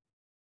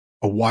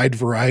a wide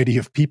variety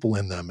of people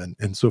in them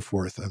and so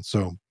forth. And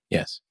so,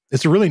 yes,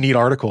 it's a really neat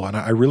article. And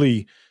I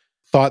really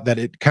thought that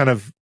it kind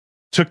of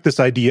took this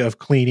idea of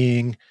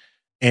cleaning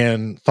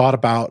and thought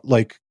about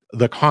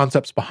the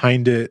concepts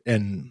behind it,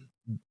 and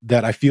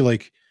that I feel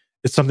like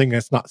it's something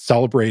that's not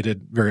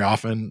celebrated very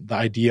often, the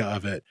idea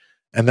of it.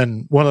 And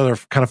then one other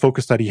kind of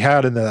focus that he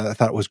had, and that I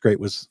thought was great,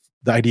 was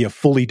the idea of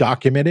fully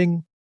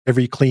documenting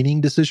every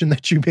cleaning decision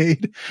that you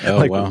made.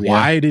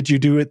 Why did you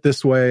do it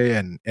this way,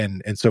 and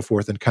so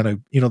forth, and kind of,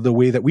 the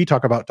way that we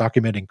talk about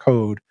documenting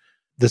code,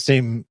 the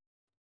same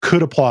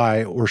could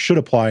apply or should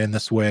apply in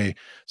this way,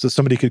 so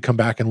somebody could come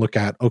back and look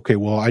at, okay,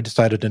 well, I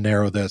decided to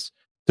narrow this.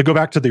 To go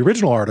back to the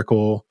original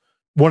article,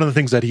 one of the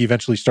things that he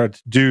eventually started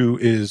to do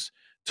is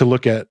to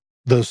look at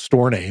those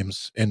store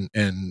names and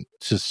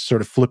to sort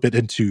of flip it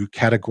into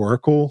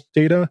categorical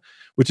data,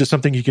 which is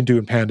something you can do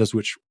in pandas,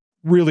 which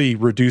really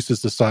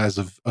reduces the size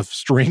of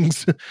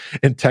strings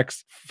and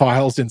text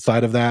files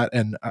inside of that.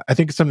 And I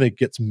think it's something that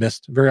gets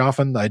missed very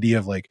often, the idea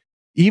of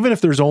even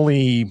if there's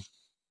only,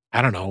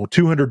 I don't know,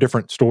 200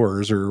 different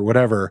stores or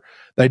whatever,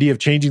 the idea of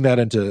changing that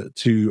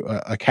into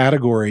a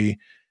category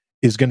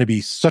is going to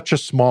be such a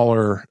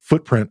smaller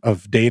footprint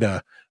of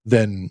data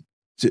than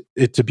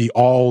it to be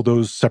all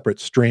those separate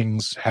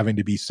strings having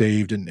to be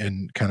saved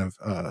and kind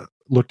of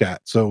looked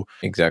at. So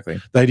exactly,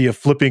 the idea of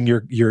flipping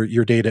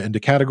your data into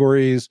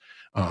categories,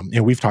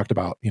 and we've talked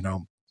about,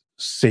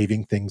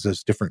 saving things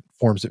as different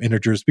forms of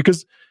integers,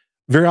 because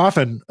very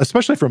often,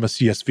 especially from a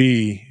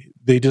CSV,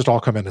 they just all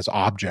come in as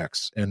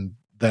objects, and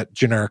that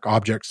generic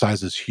object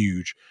size is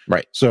huge.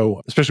 Right.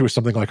 So especially with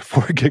something like a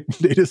 4 gig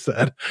data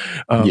set,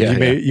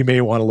 you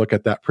may want to look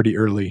at that pretty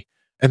early.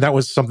 And that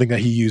was something that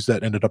he used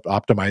that ended up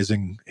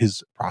optimizing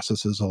his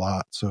processes a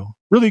lot. So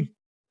really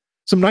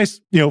some nice,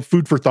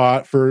 food for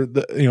thought for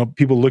the,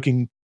 people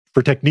looking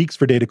for techniques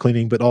for data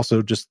cleaning, but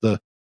also just a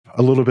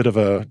little bit of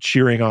a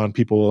cheering on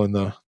people in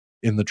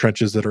the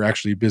trenches that are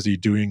actually busy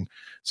doing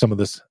some of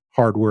this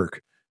hard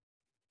work.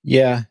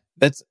 Yeah,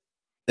 that's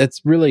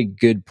really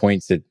good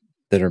points that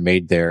are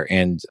made there.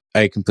 And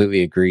I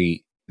completely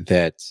agree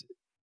that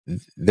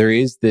there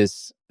is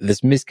this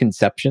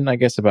misconception, I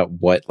guess, about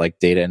what like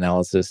data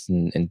analysis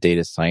and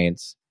data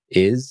science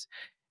is,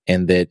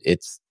 and that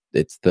it's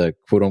the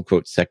quote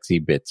unquote sexy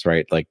bits,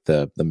 right? Like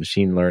the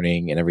machine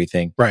learning and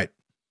everything. Right.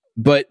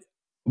 But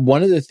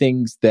one of the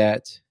things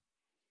that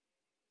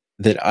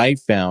I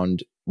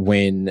found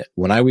when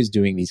I was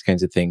doing these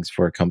kinds of things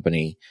for a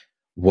company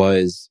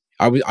was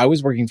I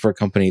was working for a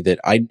company that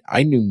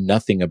I knew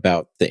nothing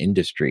about the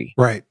industry,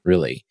 right?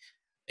 Really.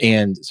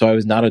 And so I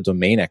was not a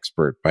domain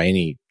expert by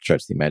any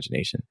stretch of the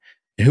imagination.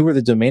 And who were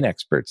the domain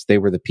experts? They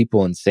were the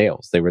people in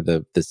sales. They were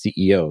the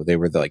CEO. They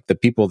were the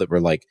people that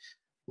were like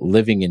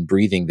living and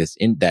breathing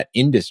that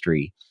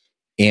industry.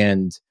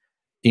 And,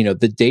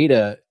 the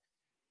data,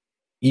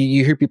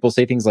 you hear people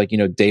say things like,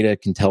 data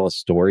can tell a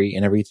story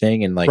and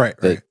everything. And like,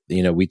 right.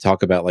 We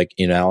talk about like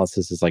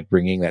analysis is like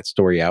bringing that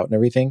story out and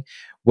everything.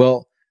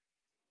 Well,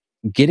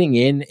 getting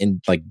in and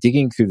like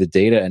digging through the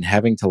data and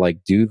having to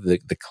like do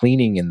the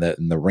cleaning and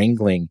the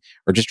wrangling,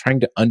 or just trying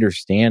to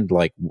understand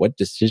like what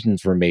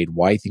decisions were made,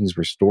 why things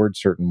were stored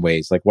certain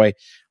ways, like why,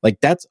 like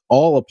that's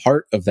all a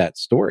part of that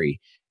story.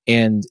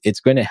 And it's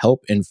going to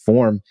help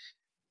inform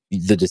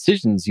the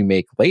decisions you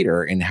make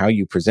later and how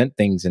you present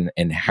things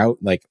and how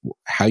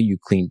you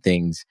clean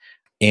things.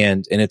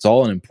 And it's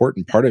all an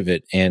important part of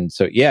it. And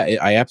so, yeah,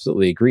 I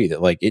absolutely agree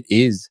that like it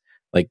is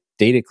like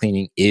data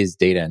cleaning is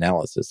data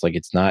analysis. Like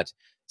it's not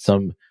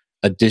some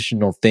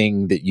additional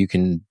thing that you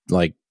can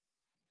like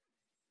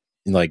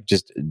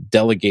just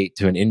delegate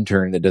to an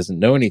intern that doesn't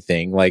know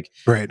anything. Like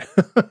right.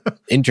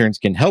 interns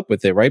can help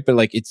with it, right? But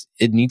like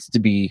it needs to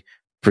be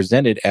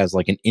presented as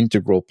like an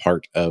integral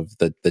part of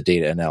the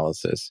data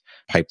analysis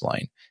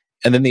pipeline.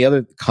 And then the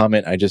other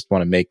comment I just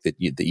want to make that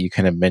you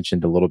kind of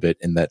mentioned a little bit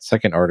in that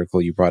second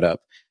article you brought up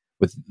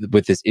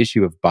with this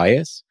issue of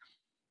bias.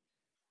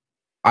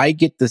 I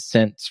get the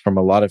sense from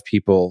a lot of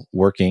people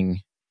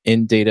working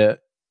in data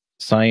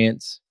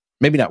science,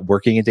 maybe not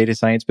working in data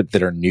science, but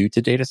that are new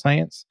to data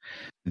science,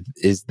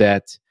 is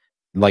that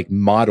like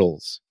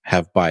models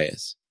have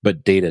bias,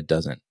 but data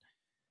doesn't.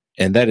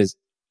 And that is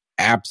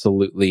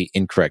absolutely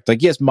incorrect.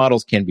 Like, yes,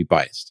 models can be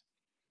biased,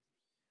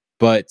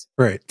 but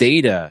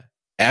data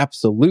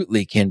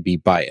absolutely can be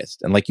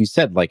biased. And like you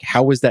said, like,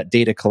 how was that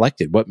data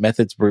collected? What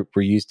methods were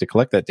used to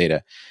collect that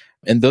data?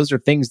 And those are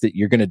things that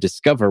you're going to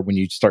discover when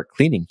you start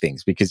cleaning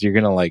things, because you're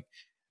going to like,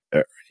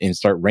 and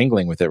start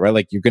wrangling with it, right?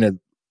 Like you're going to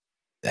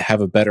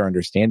have a better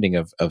understanding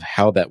of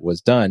how that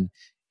was done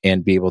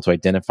and be able to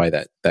identify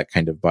that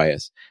kind of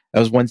bias. That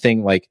was one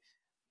thing, like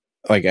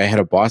I had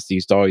a boss that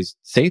used to always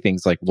say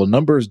things like, well,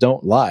 numbers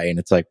don't lie. And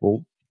it's like,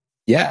 well,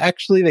 yeah,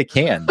 actually they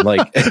can.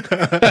 Like,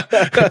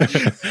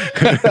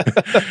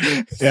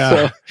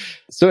 yeah.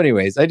 So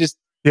anyways,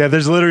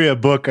 there's literally a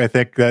book, I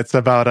think, that's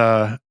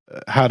about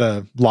how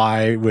to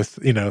lie with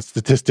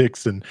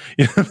statistics, and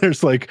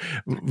there's like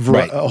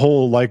a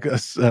whole like a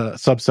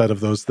subset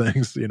of those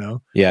things.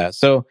 Yeah.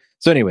 So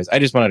anyways, I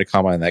just wanted to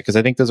comment on that because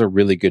I think those are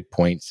really good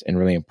points and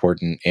really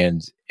important.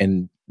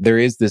 And there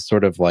is this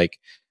sort of like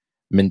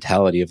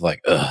mentality of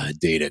like,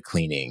 data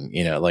cleaning,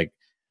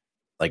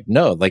 like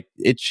no, like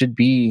it should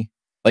be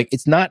like,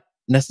 it's not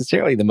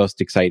necessarily the most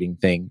exciting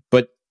thing,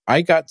 but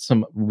I got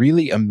some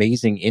really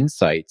amazing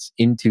insights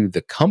into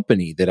the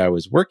company that I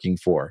was working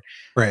for.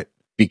 Right.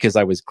 Because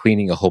I was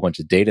cleaning a whole bunch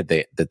of data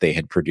that they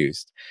had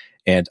produced.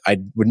 And I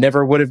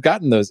would have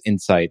gotten those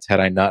insights had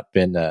I not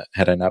been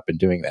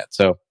doing that.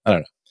 So I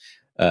don't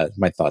know.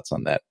 My thoughts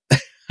on that.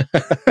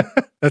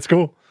 That's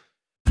cool.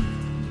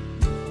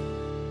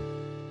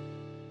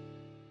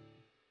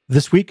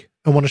 This week,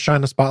 I want to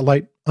shine a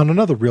spotlight on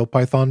another Real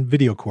Python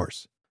video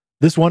course.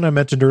 This one I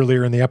mentioned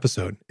earlier in the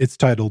episode. It's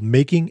titled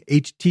Making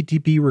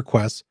HTTP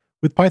Requests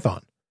with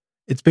Python.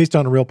 It's based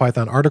on a Real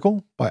Python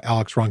article by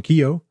Alex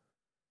Ronquillo.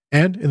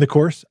 And in the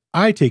course,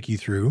 I take you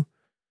through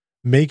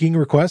making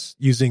requests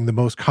using the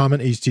most common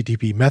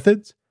HTTP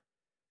methods,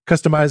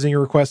 customizing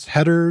your request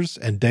headers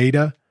and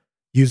data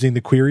using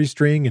the query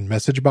string and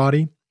message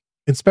body,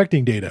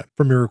 inspecting data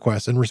from your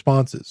requests and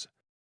responses,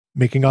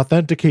 making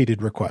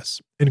authenticated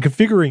requests, and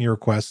configuring your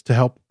requests to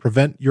help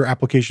prevent your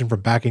application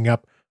from backing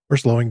up or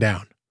slowing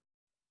down.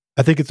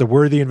 I think it's a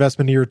worthy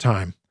investment of your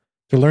time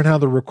to learn how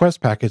the request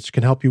package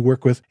can help you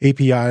work with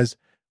APIs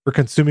for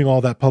consuming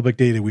all that public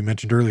data we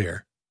mentioned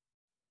earlier.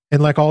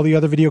 And like all the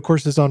other video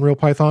courses on Real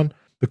Python,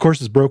 the course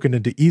is broken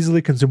into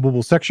easily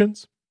consumable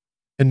sections.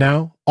 And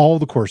now all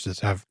the courses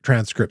have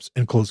transcripts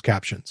and closed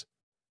captions.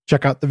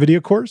 Check out the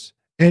video course,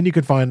 and you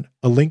can find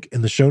a link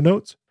in the show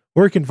notes,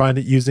 or you can find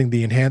it using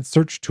the enhanced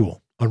search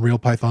tool on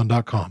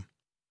realpython.com.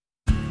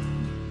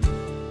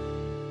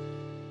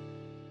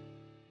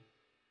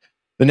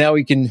 But now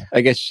we can,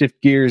 I guess,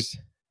 shift gears.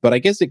 But I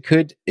guess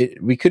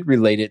we could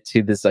relate it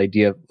to this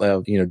idea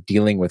of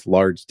dealing with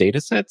large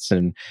data sets.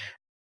 And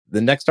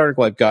the next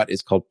article I've got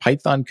is called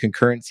Python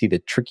Concurrency, The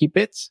Tricky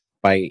Bits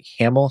by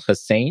Hamel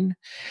Hussain.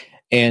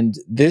 And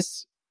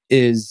this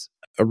is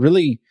a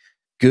really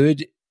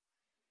good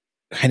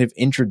kind of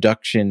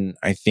introduction,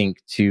 I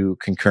think, to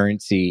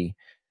concurrency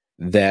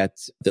that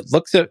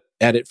looks at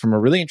it from a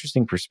really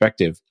interesting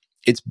perspective.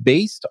 It's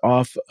based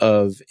off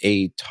of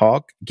a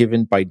talk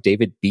given by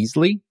David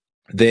Beasley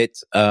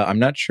that I'm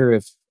not sure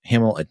if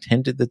Hamel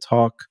attended the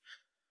talk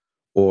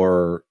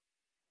or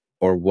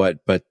what,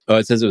 but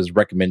it says it was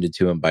recommended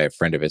to him by a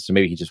friend of his. So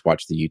maybe he just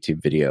watched the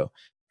YouTube video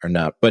or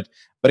not. But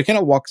it kind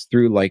of walks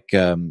through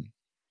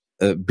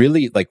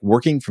really like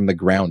working from the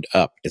ground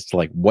up as to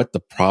like what the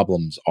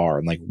problems are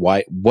and like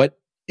what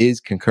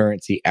is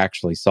concurrency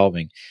actually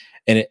solving.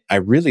 And I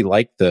really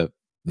like the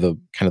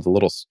kind of the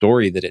little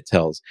story that it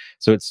tells.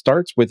 So it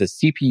starts with a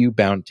CPU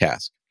bound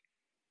task.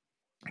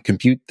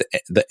 Compute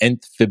the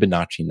nth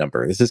Fibonacci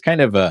number. This is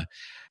kind of a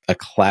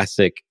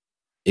classic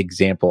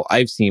example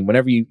I've seen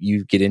whenever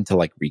you get into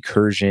like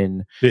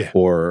recursion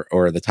or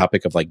the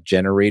topic of like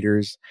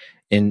generators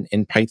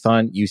in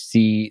Python. You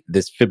see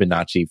this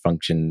Fibonacci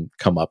function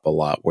come up a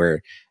lot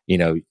where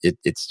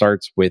it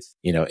starts with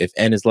if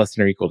n is less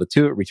than or equal to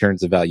 2, it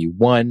returns the value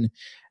 1,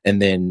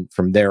 and then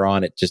from there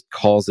on it just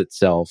calls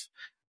itself.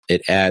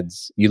 It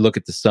adds, you look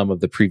at the sum of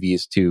the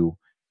previous two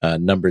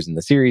numbers in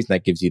the series, and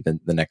that gives you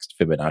the next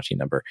Fibonacci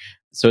number.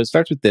 So it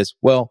starts with this.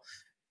 Well,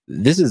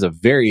 this is a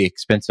very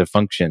expensive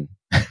function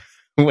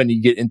when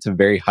you get into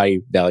very high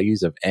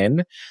values of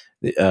n,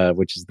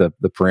 which is the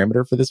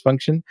parameter for this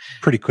function.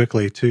 Pretty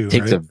quickly too,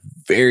 takes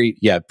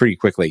right? Pretty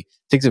quickly.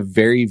 Takes a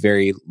very,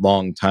 very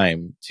long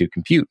time to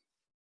compute.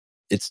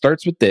 It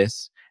starts with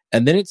this,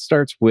 and then it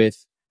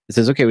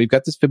says, okay, we've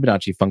got this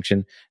Fibonacci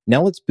function.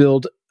 Now let's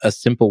build a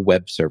simple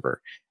web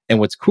server. And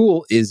what's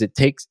cool is it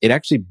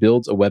actually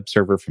builds a web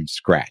server from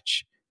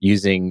scratch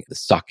using the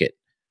socket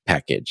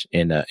package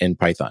in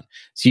Python.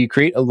 So you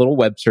create a little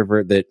web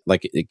server that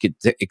like it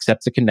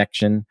accepts a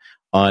connection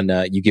on,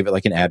 you give it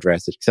like an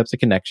address, it accepts a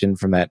connection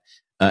from that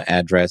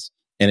address,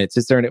 and it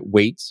sits there and it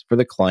waits for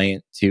the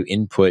client to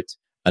input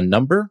a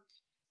number,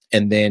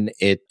 and then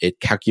it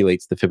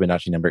calculates the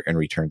Fibonacci number and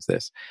returns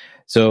this.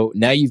 So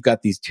now you've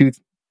got these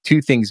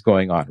two things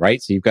going on,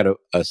 right? So you've got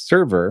a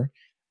server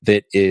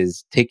that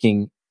is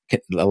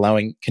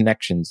allowing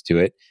connections to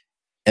it,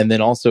 and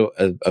then also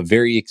a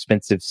very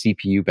expensive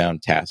CPU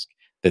bound task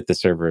that the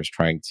server is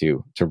trying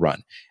to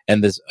run.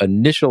 And this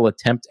initial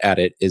attempt at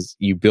it is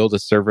you build a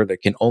server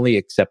that can only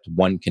accept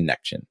one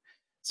connection.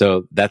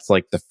 So that's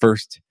like the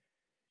first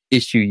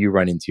issue you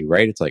run into,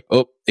 right? It's like,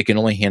 oh, it can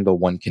only handle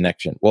one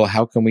connection. Well,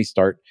 how can we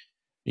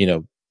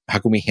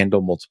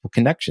handle multiple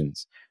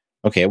connections?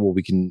 Okay, well,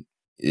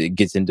 it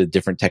gets into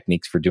different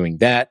techniques for doing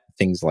that,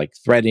 things like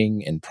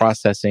threading and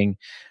processing.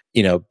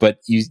 But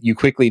you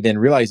quickly then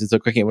realize it's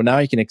like, okay, well, now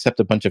I can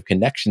accept a bunch of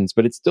connections,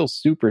 but it's still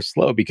super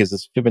slow because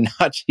this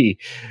Fibonacci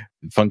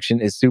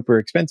function is super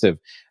expensive.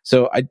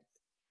 So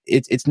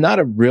it's not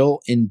a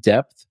real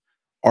in-depth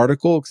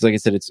article because, like I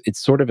said,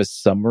 it's sort of a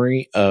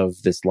summary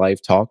of this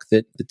live talk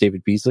that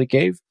David Beasley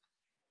gave,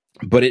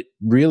 but it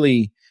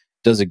really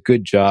does a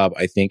good job,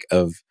 I think,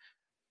 of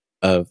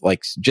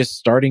like just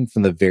starting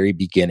from the very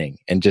beginning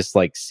and just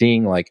like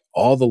seeing like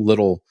all the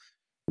little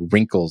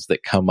wrinkles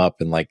that come up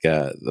and like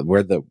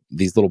where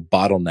these little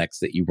bottlenecks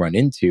that you run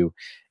into.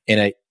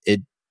 And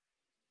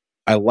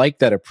I like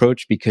that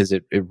approach because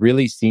it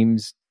really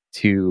seems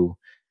to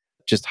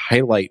just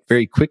highlight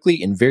very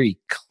quickly and very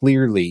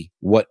clearly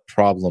what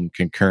problem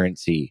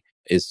concurrency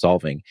is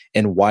solving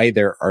and why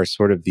there are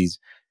sort of these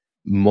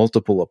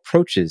multiple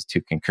approaches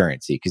to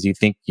concurrency. Because you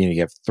think, you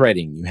have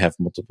threading, you have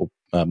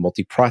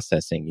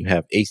multiprocessing, you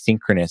have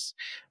asynchronous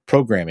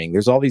programming.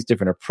 There's all these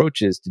different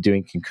approaches to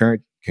doing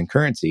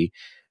concurrency.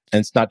 And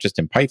it's not just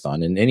in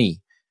Python, in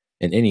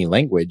any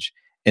language.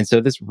 And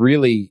so this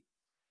really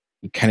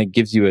kind of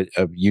gives you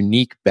a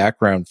unique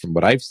background from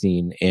what I've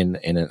seen in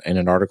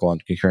an article on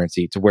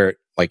concurrency, to where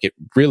like it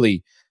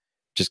really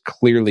just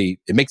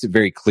clearly, it makes it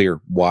very clear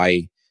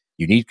why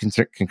you need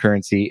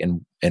concurrency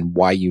and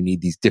why you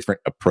need these different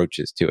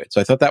approaches to it.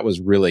 So I thought that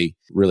was really,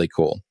 really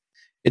cool.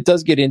 It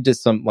does get into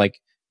some like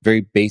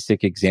very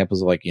basic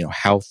examples of like,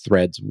 how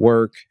threads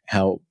work,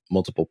 how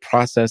multiple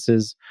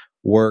processes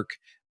work.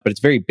 But it's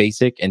very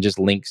basic and just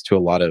links to a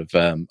lot of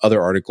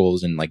other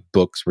articles and like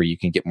books where you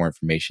can get more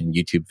information,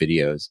 YouTube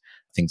videos,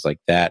 things like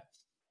that.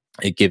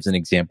 It gives an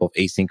example of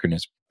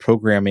asynchronous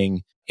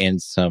programming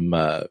and some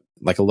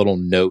like a little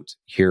note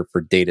here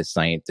for data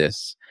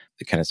scientists,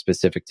 kind of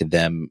specific to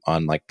them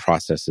on like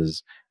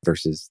processes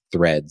versus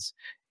threads.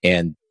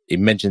 And it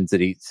mentions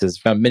that he says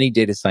found many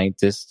data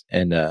scientists,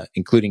 and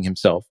including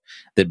himself,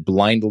 that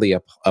blindly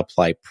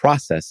apply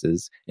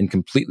processes and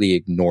completely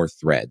ignore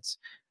threads.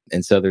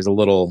 And so there's a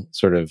little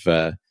sort of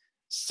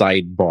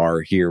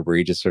sidebar here where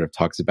he just sort of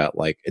talks about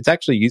like it's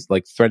actually used,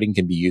 like threading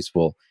can be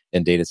useful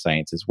in data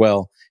science as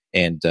well,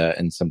 and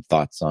some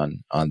thoughts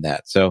on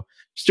that. So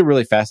just a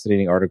really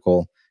fascinating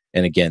article.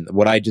 And again,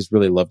 what I just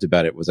really loved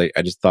about it was I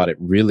just thought it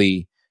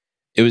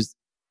was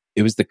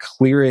the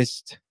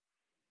clearest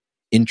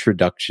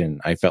introduction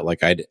I felt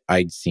like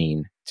I'd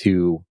seen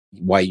to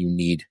why you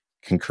need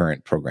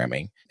concurrent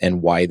programming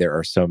and why there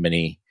are so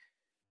many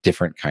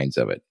different kinds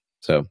of it.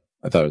 So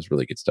I thought it was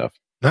really good stuff.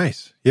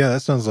 Nice. Yeah,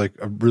 that sounds like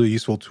a really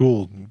useful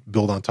tool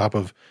built on top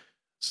of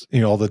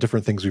all the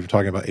different things we've been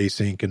talking about,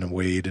 async and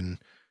await and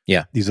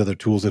these other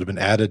tools that have been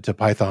added to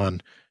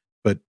Python.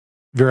 But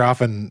very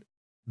often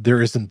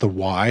there isn't the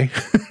why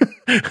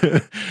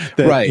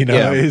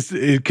that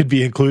it could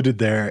be included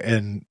there.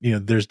 And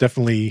there's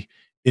definitely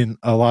in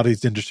a lot of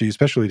these industries,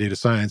 especially data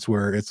science,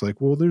 where it's like,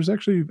 well, there's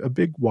actually a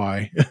big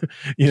why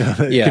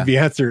that could be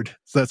answered.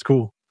 So that's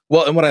cool.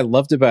 Well, and what I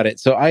loved about it,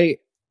 so I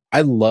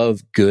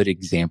love good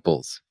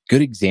examples.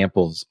 Good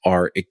examples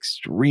are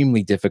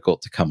extremely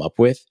difficult to come up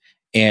with.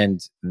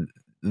 And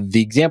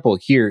the example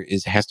here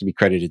has to be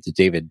credited to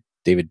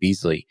David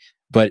Beasley.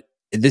 But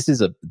this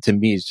is to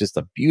me, is just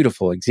a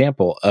beautiful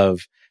example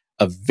of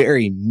a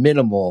very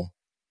minimal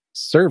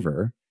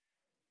server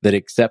that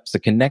accepts a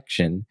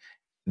connection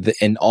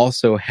and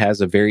also has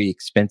a very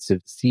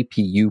expensive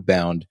CPU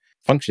bound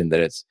function that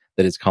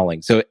it's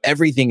calling. So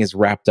everything is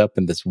wrapped up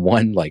in this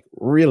one, like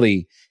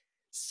really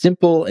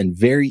simple and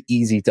very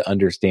easy to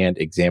understand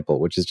example,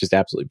 which is just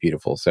absolutely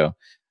beautiful. So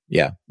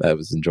yeah, that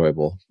was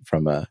enjoyable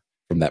from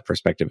that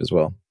perspective as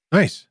well.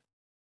 Nice.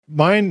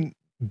 Mine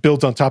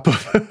builds on top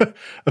of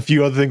a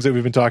few other things that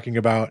we've been talking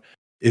about.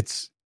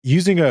 It's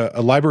using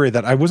a library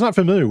that I was not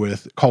familiar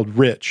with called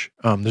Rich.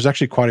 There's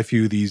actually quite a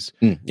few of these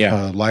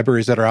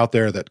libraries that are out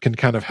there that can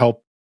kind of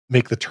help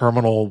make the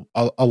terminal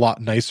a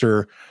lot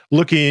nicer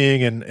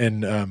looking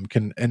and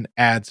can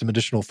add some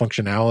additional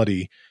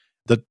functionality.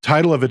 The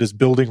title of it is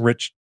Building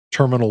Rich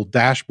Terminal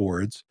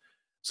Dashboards.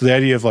 So the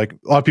idea of like,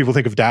 a lot of people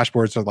think of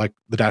dashboards are like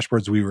the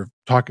dashboards we were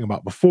talking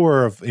about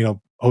before of,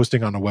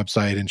 hosting on a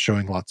website and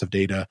showing lots of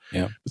data.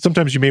 Yeah. But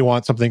sometimes you may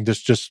want something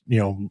that's just,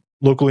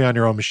 locally on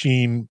your own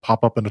machine,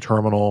 pop up in a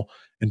terminal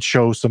and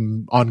show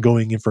some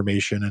ongoing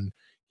information and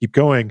keep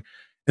going.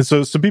 And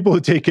so some people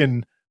have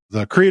taken,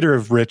 the creator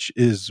of Rich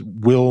is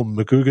Will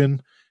McGugan,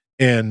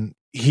 and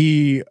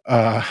he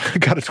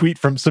got a tweet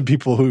from some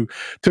people who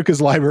took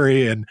his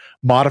library and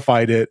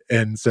modified it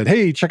and said,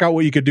 hey, check out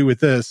what you could do with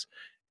this,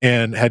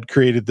 and had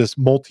created this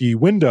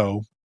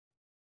multi-window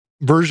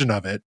version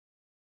of it.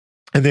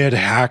 And they had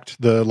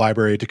hacked the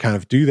library to kind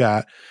of do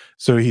that.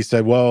 So he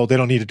said, well, they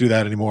don't need to do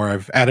that anymore.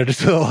 I've added it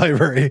to the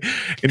library.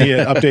 And he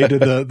had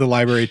updated the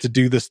library to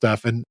do this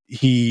stuff. And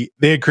they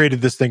had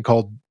created this thing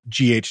called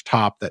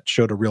GH-top that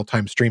showed a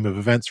real-time stream of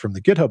events from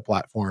the GitHub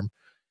platform.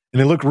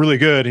 And it looked really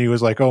good. And he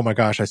was like, oh my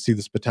gosh, I see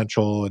this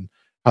potential and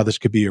how this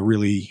could be a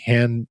really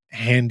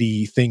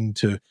handy thing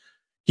to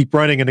keep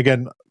running. And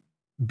again,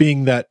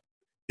 being that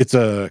it's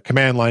a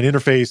command line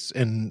interface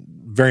and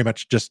very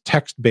much just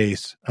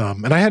text-based.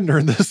 And I hadn't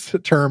heard this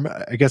term.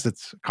 I guess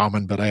it's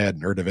common, but I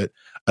hadn't heard of it.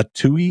 A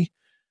TUI,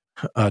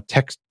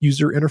 text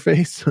user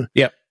interface.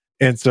 Yep.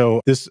 And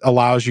so this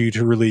allows you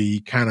to really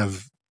kind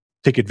of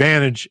take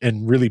advantage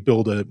and really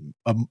build a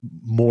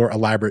more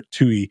elaborate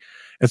TUI.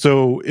 And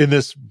so in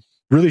this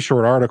really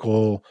short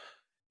article,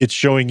 it's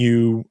showing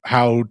you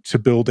how to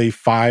build a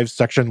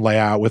 5-section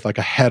layout with like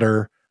a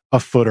header,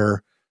 a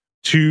footer,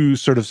 2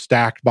 sort of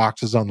stacked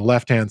boxes on the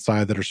left-hand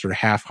side that are sort of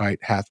half height,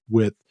 half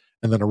width,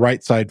 and then a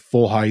right side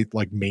full height,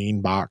 like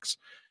main box.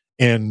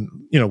 And,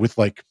 with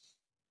like,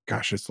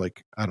 gosh, it's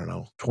like, I don't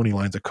know, 20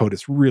 lines of code.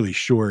 It's really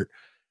short.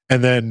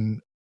 And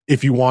then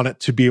if you want it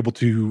to be able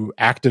to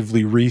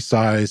actively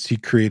resize, he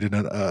created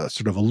a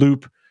sort of a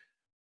loop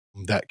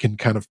that can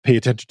kind of pay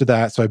attention to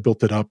that. So I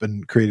built it up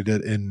and created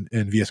it in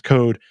VS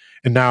Code.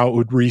 And now it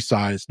would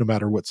resize no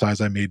matter what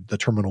size I made the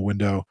terminal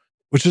window,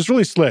 which is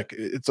really slick.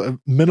 It's a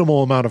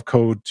minimal amount of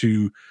code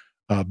to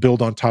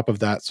build on top of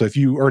that. So if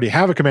you already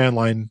have a command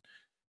line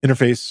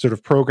interface sort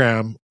of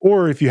program,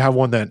 or if you have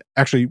one that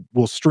actually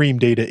will stream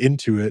data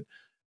into it,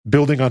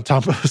 building on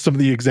top of some of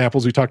the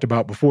examples we talked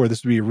about before,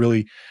 this would be a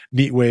really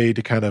neat way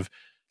to kind of,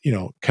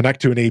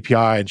 connect to an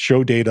API and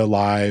show data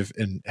live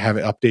and have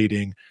it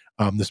updating.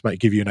 This might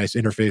give you a nice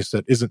interface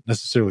that isn't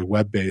necessarily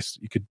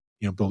web-based. You could,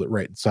 build it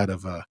right inside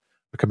of a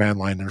command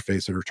line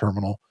interface or a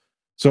terminal.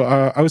 So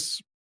I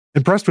was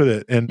impressed with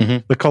it,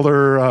 and the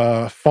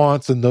color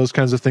fonts and those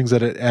kinds of things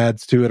that it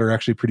adds to it are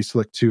actually pretty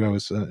slick too. I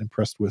was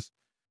impressed with.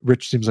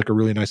 Rich seems like a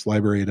really nice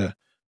library to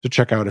to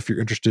check out if you're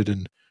interested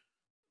in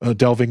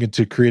delving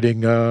into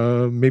creating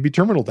maybe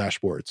terminal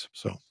dashboards.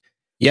 So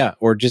yeah,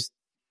 or just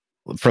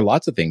for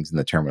lots of things in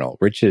the terminal.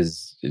 Rich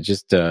is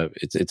just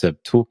it's a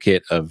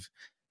toolkit of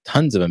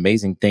tons of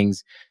amazing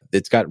things.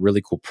 It's got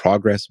really cool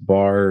progress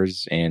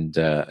bars and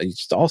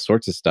just all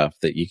sorts of stuff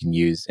that you can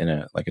use in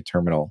a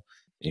terminal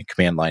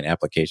command line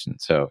application.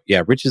 So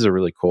yeah, Rich is a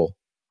really cool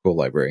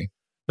library.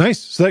 Nice.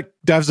 So that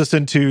dives us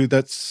into,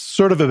 that's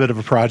sort of a bit of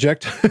a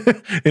project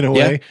in a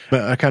way,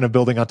 kind of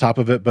building on top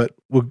of it, but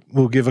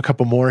we'll give a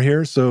couple more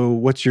here. So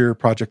what's your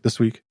project this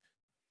week?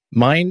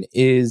 Mine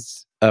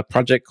is a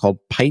project called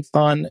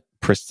Python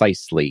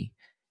Precisely.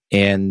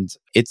 And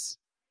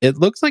it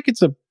looks like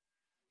it's a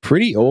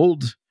pretty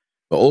old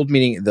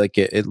meaning, like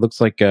it looks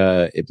like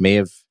it may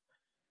have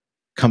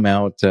come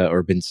out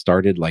or been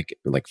started like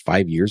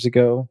 5 years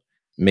ago.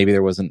 Maybe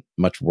there wasn't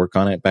much work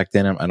on it back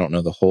then. I don't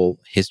know the whole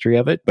history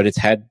of it, but it's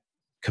had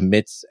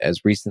commits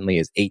as recently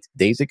as 8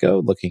 days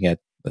ago, looking at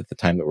the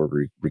time that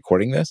we're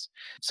recording this.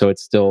 So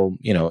it's still,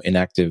 in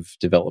active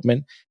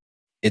development.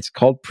 It's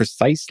called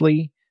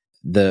Precisely.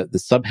 The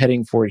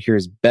subheading for it here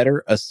is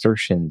Better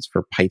Assertions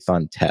for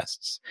Python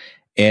Tests.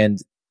 And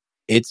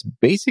it's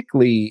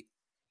basically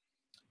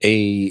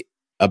a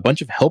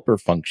bunch of helper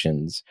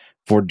functions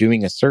for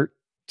doing assert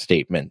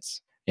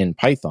statements in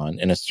Python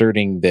and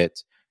asserting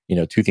that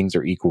two things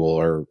are equal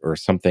or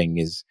something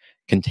is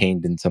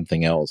contained in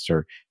something else,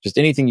 or just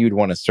anything you'd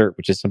want to assert,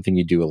 which is something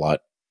you do a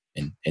lot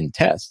in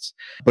tests.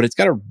 But it's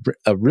got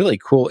a really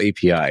cool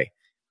API.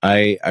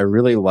 I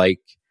really like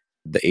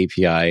the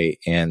API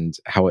and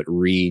how it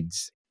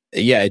reads.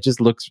 Yeah, it just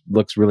looks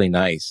really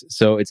nice.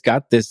 So it's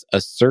got this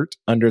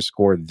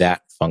assert_that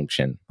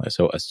function.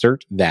 So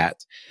assert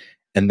that,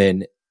 and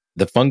then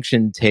the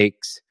function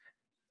takes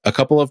a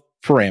couple of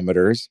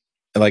parameters,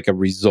 like a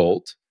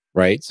result,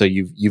 right? So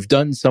you've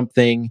done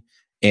something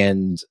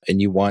and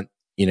you want,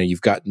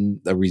 you've gotten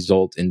a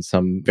result in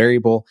some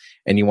variable,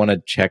 and you want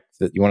to check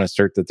that, you want to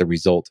assert that the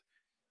result,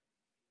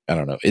 I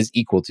don't know, is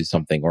equal to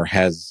something or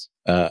has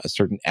a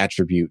certain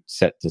attribute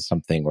set to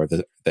something, or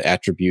the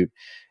attribute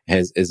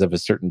is of a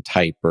certain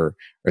type or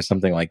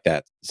something like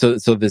that. So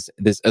this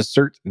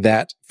assert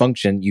that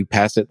function, you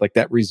pass it like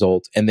that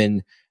result, and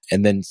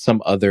then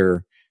some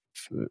other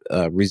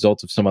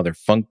result of some other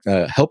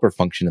helper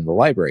function in the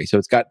library. So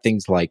it's got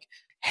things like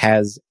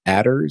has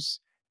attrs,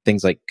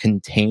 things like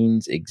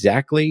contains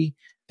exactly,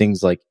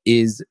 things like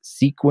is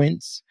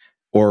sequence,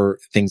 or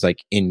things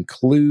like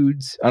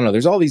includes. I don't know.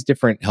 There's all these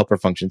different helper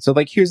functions. So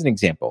here's an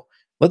example.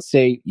 Let's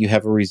say you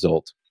have a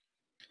result,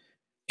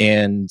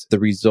 and the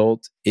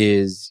result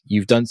is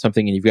you've done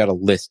something and you've got a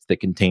list that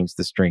contains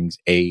the strings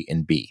A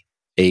and B.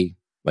 A,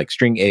 like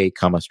string A,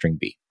 comma, string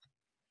B.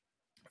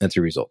 That's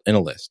a result in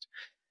a list.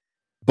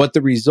 But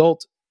the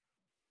result,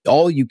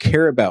 all you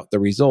care about the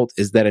result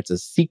is that it's a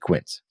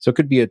sequence. So it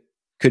could be a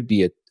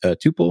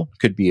tuple,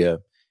 could be a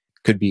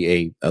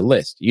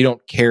list. You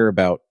don't care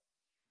about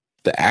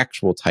the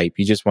actual type.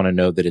 You just want to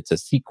know that it's a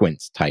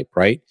sequence type,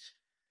 right?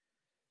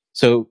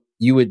 So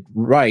you would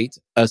write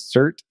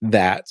assert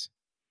that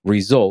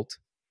result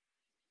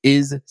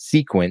is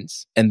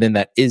sequence, and then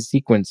that is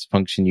sequence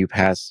function you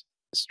pass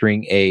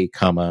string A,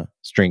 comma,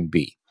 string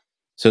B.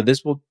 So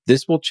this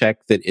will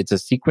check that it's a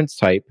sequence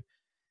type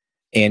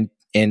and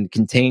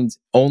contains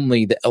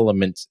only the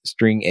elements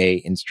string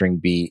A and string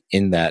B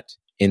in that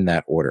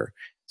order.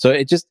 So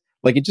it just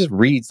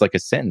reads like a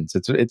sentence.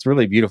 It's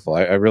really beautiful.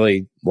 I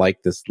really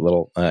like this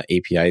little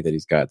API that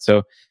he's got.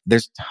 So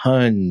there's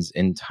tons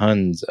and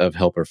tons of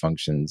helper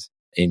functions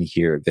in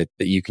here that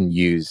you can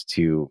use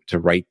to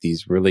write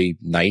these really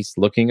nice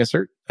looking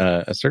assert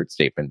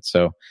statements.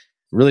 So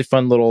really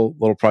fun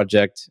little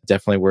project.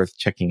 Definitely worth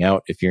checking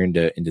out if you're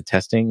into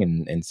testing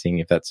and seeing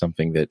if that's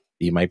something that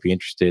you might be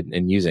interested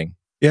in using.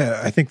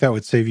 Yeah, I think that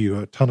would save you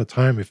a ton of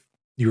time if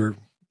you were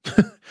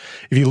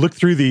if you look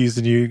through these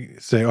and you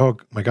say, oh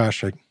my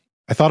gosh, I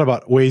thought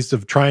about ways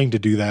of trying to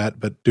do that,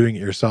 but doing it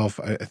yourself,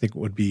 I think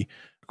would be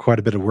quite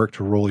a bit of work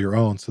to roll your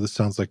own. So this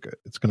sounds like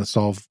it's going to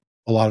solve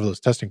a lot of those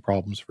testing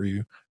problems for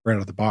you right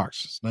out of the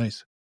box. It's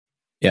nice.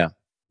 Yeah.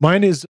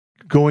 Mine is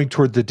going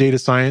toward the data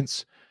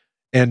science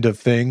end of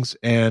things,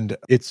 and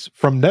it's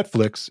from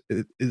Netflix.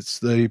 It's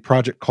the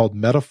project called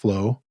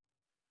Metaflow,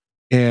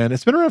 and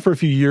it's been around for a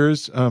few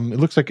years. It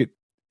looks like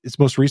its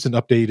most recent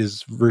update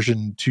is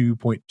version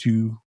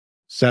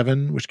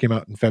 2.27, which came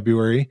out in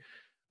February.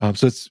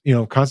 So it's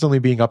constantly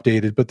being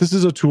updated. But this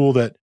is a tool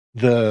that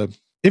the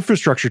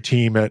infrastructure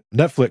team at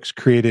Netflix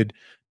created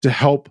to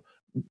help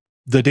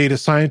the data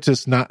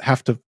scientists not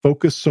have to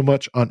focus so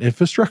much on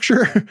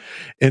infrastructure.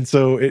 And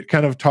so it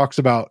kind of talks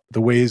about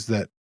the ways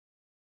that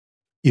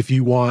if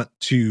you want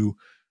to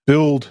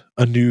build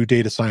a new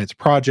data science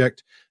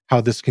project,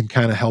 how this can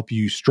kind of help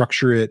you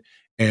structure it,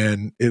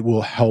 and it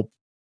will help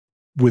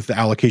with the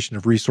allocation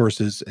of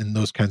resources and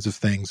those kinds of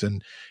things.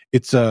 And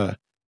it's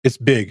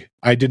big.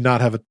 I did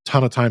not have a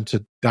ton of time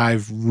to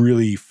dive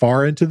really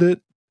far into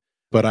it,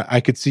 but I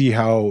could see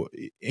how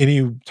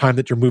any time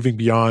that you're moving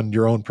beyond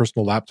your own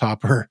personal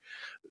laptop or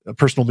a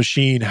personal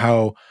machine,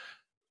 how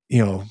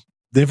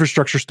the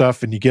infrastructure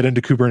stuff and you get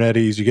into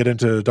Kubernetes, you get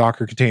into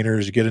Docker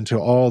containers, you get into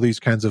all these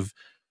kinds of,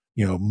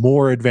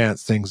 more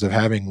advanced things of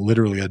having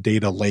literally a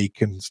data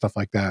lake and stuff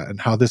like that,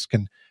 and how this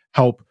can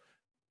help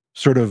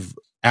sort of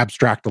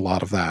abstract a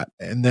lot of that.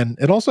 And then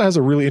it also has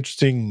a really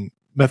interesting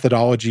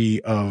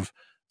methodology of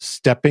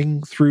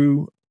stepping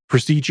through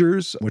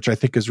procedures, which I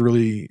think is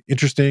really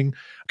interesting,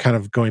 kind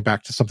of going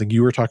back to something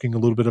you were talking a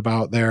little bit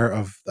about there,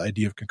 of the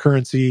idea of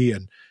concurrency,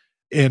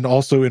 and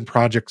also in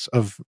projects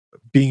of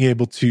being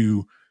able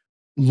to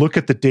look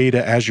at the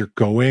data as you're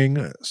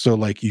going. So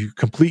like you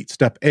complete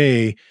step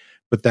A,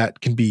 but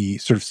that can be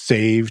sort of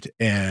saved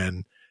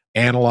and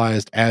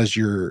analyzed as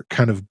you're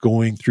kind of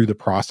going through the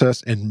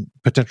process and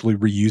potentially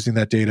reusing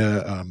that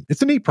data.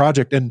 It's a neat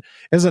project and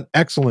is an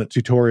excellent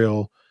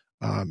tutorial.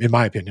 In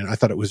my opinion, I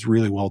thought it was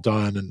really well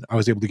done, and I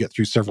was able to get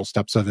through several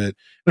steps of it.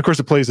 And of course,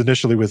 it plays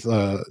initially with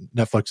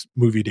Netflix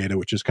movie data,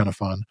 which is kind of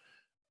fun.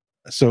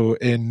 So,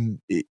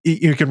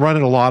 you can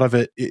run a lot of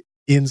it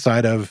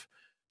inside of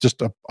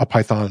just a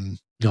Python,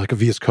 like a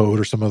VS Code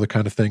or some other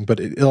kind of thing. But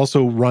it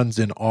also runs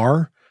in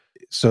R.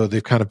 So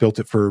they've kind of built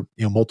it for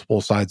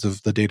multiple sides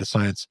of the data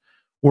science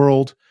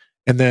world.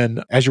 And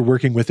then as you're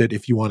working with it,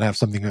 if you want to have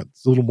something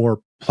that's a little more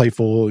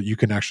playful, you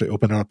can actually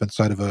open it up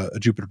inside of a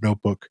Jupyter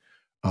notebook.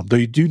 Though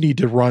you do need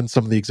to run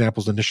some of the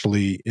examples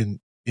initially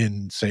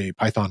in say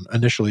Python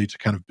initially to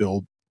kind of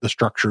build the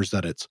structures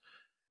that it's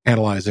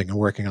analyzing and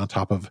working on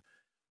top of.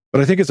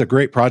 But I think it's a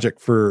great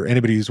project for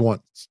anybody who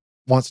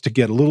wants to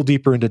get a little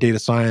deeper into data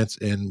science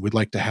and would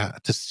like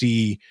to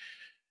see,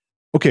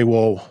 okay,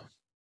 well,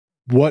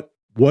 what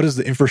does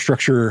the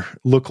infrastructure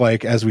look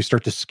like as we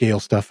start to scale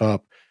stuff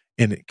up?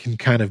 And it can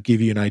kind of give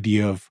you an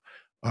idea of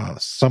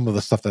some of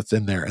the stuff that's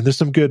in there. And there's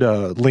some good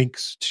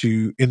links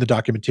in the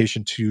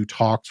documentation to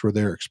talks where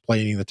they're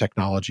explaining the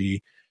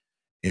technology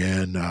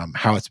and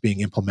how it's being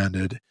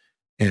implemented.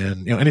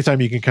 And anytime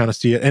you can kind of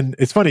see it. And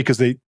it's funny because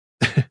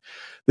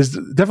there's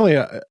definitely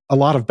a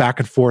lot of back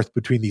and forth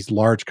between these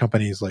large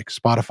companies like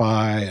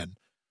Spotify and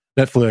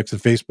Netflix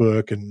and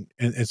Facebook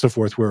and so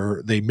forth,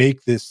 where they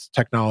make this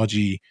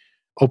technology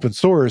open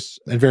source.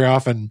 And very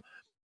often,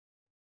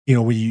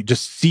 when you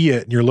just see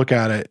it and you look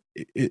at it,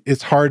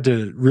 it's hard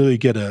to really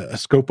get a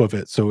scope of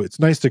it. So it's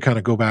nice to kind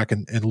of go back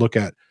and look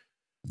at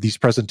these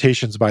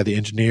presentations by the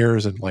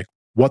engineers and like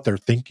what their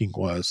thinking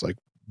was, like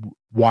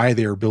why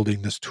they are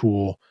building this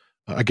tool.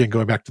 Again,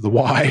 going back to the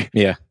why.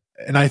 Yeah.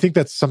 And I think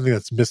that's something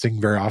that's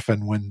missing very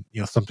often when,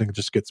 something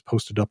just gets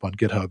posted up on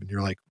GitHub and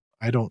you're like,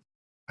 I don't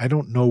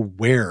know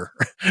where,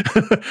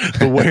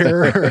 the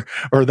where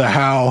or the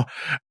how.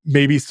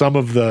 Maybe some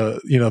of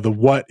the, the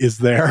what is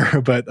there,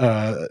 but,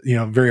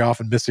 very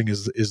often missing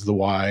is the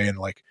why and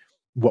like,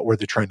 what were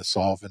they trying to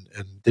solve? And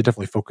they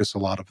definitely focus a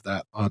lot of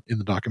that in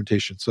the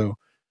documentation. So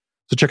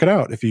check it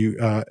out if you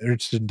are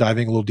interested in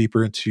diving a little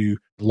deeper into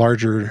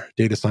larger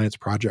data science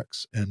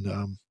projects and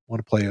want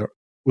to play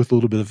with a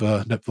little bit of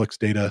Netflix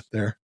data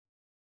there.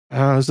 It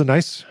was a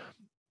nice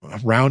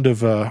round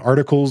of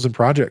articles and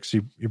projects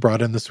you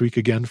brought in this week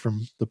again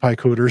from the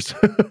PyCoders.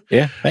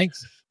 Yeah,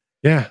 thanks.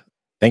 Yeah.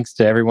 Thanks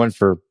to everyone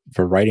for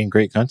writing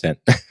great content.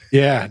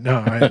 Yeah,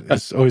 no,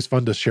 it's always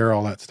fun to share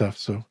all that stuff.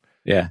 So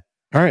yeah.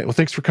 All right. Well,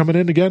 thanks for coming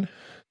in again.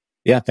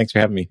 Yeah, thanks for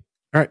having me.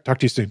 All right. Talk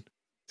to you soon.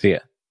 See ya.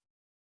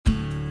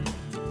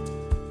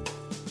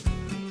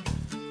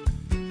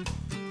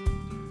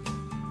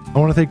 I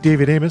want to thank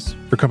David Amos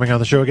for coming on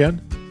the show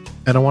again.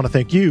 And I want to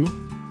thank you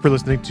for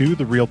listening to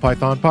the Real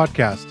Python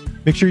Podcast.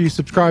 Make sure you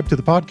subscribe to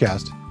the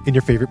podcast in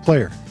your favorite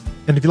player.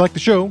 And if you like the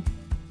show,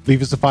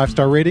 leave us a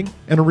 5-star rating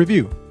and a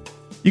review.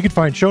 You can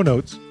find show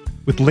notes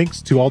with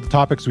links to all the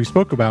topics we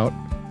spoke about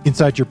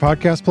inside your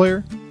podcast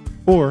player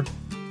or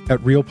at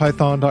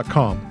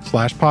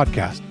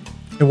realpython.com/podcast.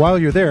 And while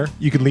you're there,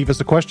 you can leave us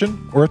a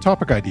question or a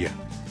topic idea.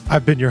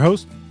 I've been your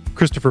host,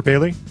 Christopher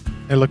Bailey,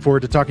 and look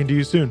forward to talking to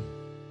you soon.